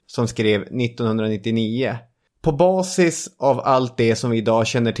Jakobsson som skrev 1999: På basis av allt det som vi idag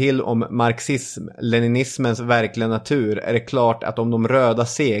känner till om marxism-leninismens verkliga natur är det klart att om de röda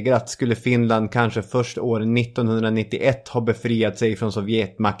segrat skulle Finland kanske först år 1991 ha befriat sig från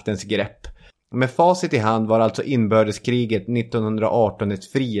Sovjetmaktens grepp. Med facit i hand var alltså inbördeskriget 1918 ett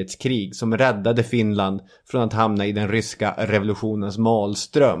frihetskrig som räddade Finland från att hamna i den ryska revolutionens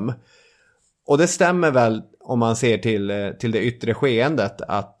malström. Och det stämmer väl om man ser till det yttre skeendet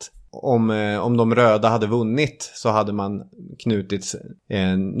att om de röda hade vunnit så hade man knutits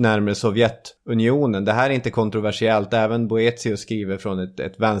närmare Sovjetunionen. Det här är inte kontroversiellt. Även Boetius skriver från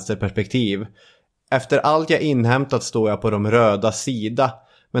ett vänsterperspektiv. Efter allt jag inhämtat står jag på de röda sida,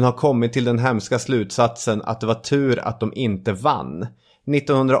 men har kommit till den hemska slutsatsen att det var tur att de inte vann.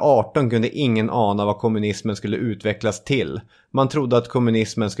 1918 kunde ingen ana vad kommunismen skulle utvecklas till. Man trodde att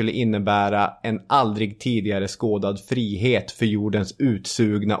kommunismen skulle innebära en aldrig tidigare skådad frihet för jordens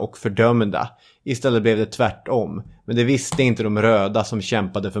utsugna och fördömda. Istället blev det tvärtom. Men det visste inte de röda som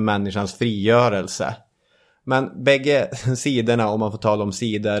kämpade för människans frigörelse. Men bägge sidorna, om man får tala om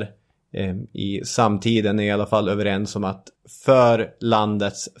sidor i samtiden, är i alla fall överens om att för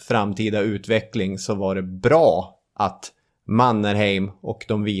landets framtida utveckling så var det bra att Mannerheim och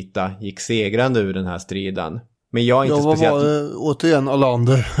de vita gick segrande ur den här striden. Men jag är inte speciellt... återigen,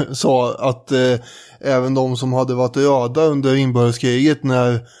 Alander sa att även de som hade varit röda under inbördeskriget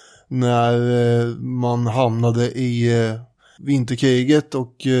när man hamnade i vinterkriget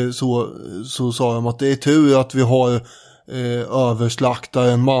och så sa de att det är tur att vi har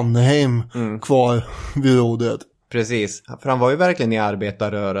överslaktaren Mannerheim kvar vid rodret. Precis, för han var ju verkligen i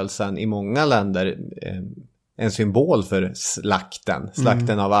arbetarrörelsen i många länder en symbol för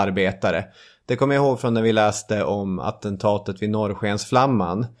slakten av arbetare. Det kommer jag ihåg från när vi läste om attentatet vid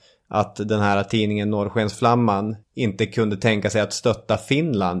Norrskensflamman. Att den här tidningen Norrskensflamman inte kunde tänka sig att stötta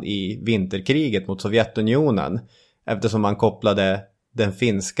Finland i vinterkriget mot Sovjetunionen. Eftersom man kopplade den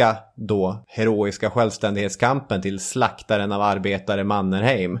finska då heroiska självständighetskampen till slaktaren av arbetare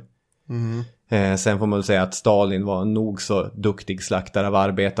Mannerheim. Sen får man väl säga att Stalin var nog så duktig slaktare av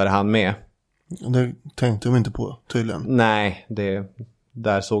arbetare han med. Det tänkte de inte på tydligen. Nej,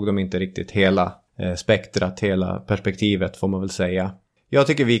 där såg de inte riktigt hela spektrat, hela perspektivet får man väl säga. Jag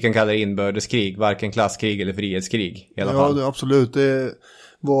tycker vi kan kalla det inbördeskrig, varken klasskrig eller frihetskrig i alla fall. Ja, absolut. Det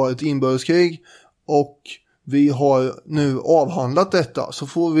var ett inbördeskrig och vi har nu avhandlat detta. Så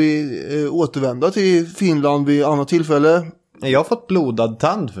får vi återvända till Finland vid annat tillfälle. Jag har fått blodad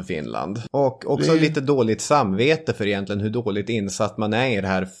tand för Finland. Och också lite dåligt samvete för egentligen hur dåligt insatt man är i det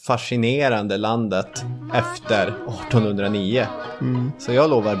här fascinerande landet efter 1809. Så jag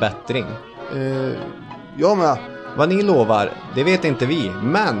lovar bättring. Jag med. Vad ni lovar, det vet inte vi.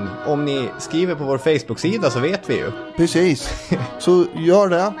 Men om ni skriver på vår Facebook-sida så vet vi ju. Precis. Så gör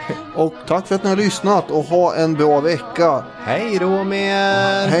det. Och tack för att ni har lyssnat och ha en bra vecka. Hej då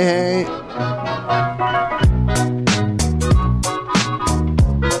med er! Hej hej!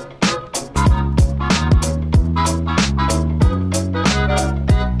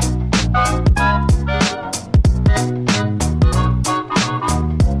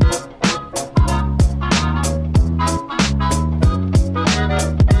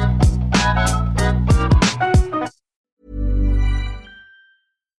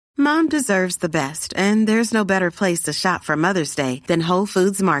 Mom deserves the best, and there's no better place to shop for Mother's Day than Whole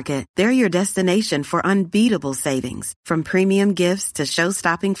Foods Market. They're your destination for unbeatable savings, from premium gifts to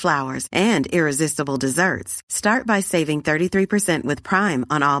show-stopping flowers and irresistible desserts. Start by saving 33% with Prime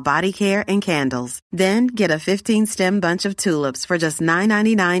on all body care and candles. Then get a 15-stem bunch of tulips for just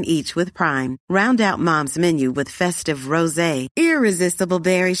 $9.99 each with Prime. Round out Mom's menu with festive rosé, irresistible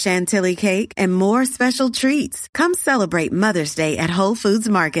berry chantilly cake, and more special treats. Come celebrate Mother's Day at Whole Foods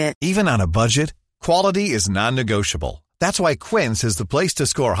Market. Even on a budget, quality is non-negotiable. That's why Quince is the place to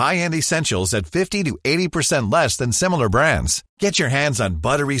score high-end essentials at 50 to 80% less than similar brands. Get your hands on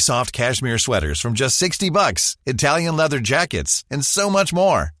buttery soft cashmere sweaters from just $60, Italian leather jackets, and so much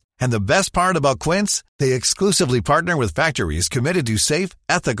more. And the best part about Quince, they exclusively partner with factories committed to safe,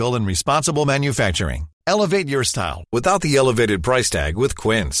 ethical, and responsible manufacturing. Elevate your style without the elevated price tag with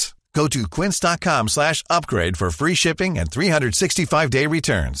Quince. Go to quince.com/upgrade for free shipping and 365-day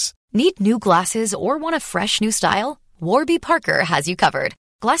returns. Need new glasses or want a fresh new style? Warby Parker has you covered.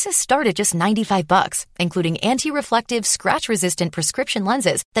 Glasses start at just $95, including anti-reflective, scratch-resistant prescription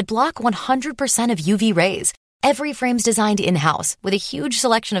lenses that block 100% of UV rays. Every frame's designed in-house with a huge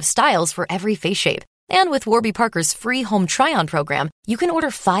selection of styles for every face shape. And with Warby Parker's free home try-on program, you can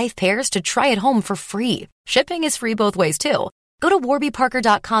order 5 pairs to try at home for free. Shipping is free both ways, too. Go to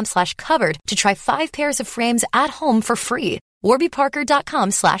warbyparker.com/covered to try 5 pairs of frames at home for free.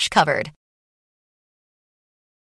 warbyparker.com/covered.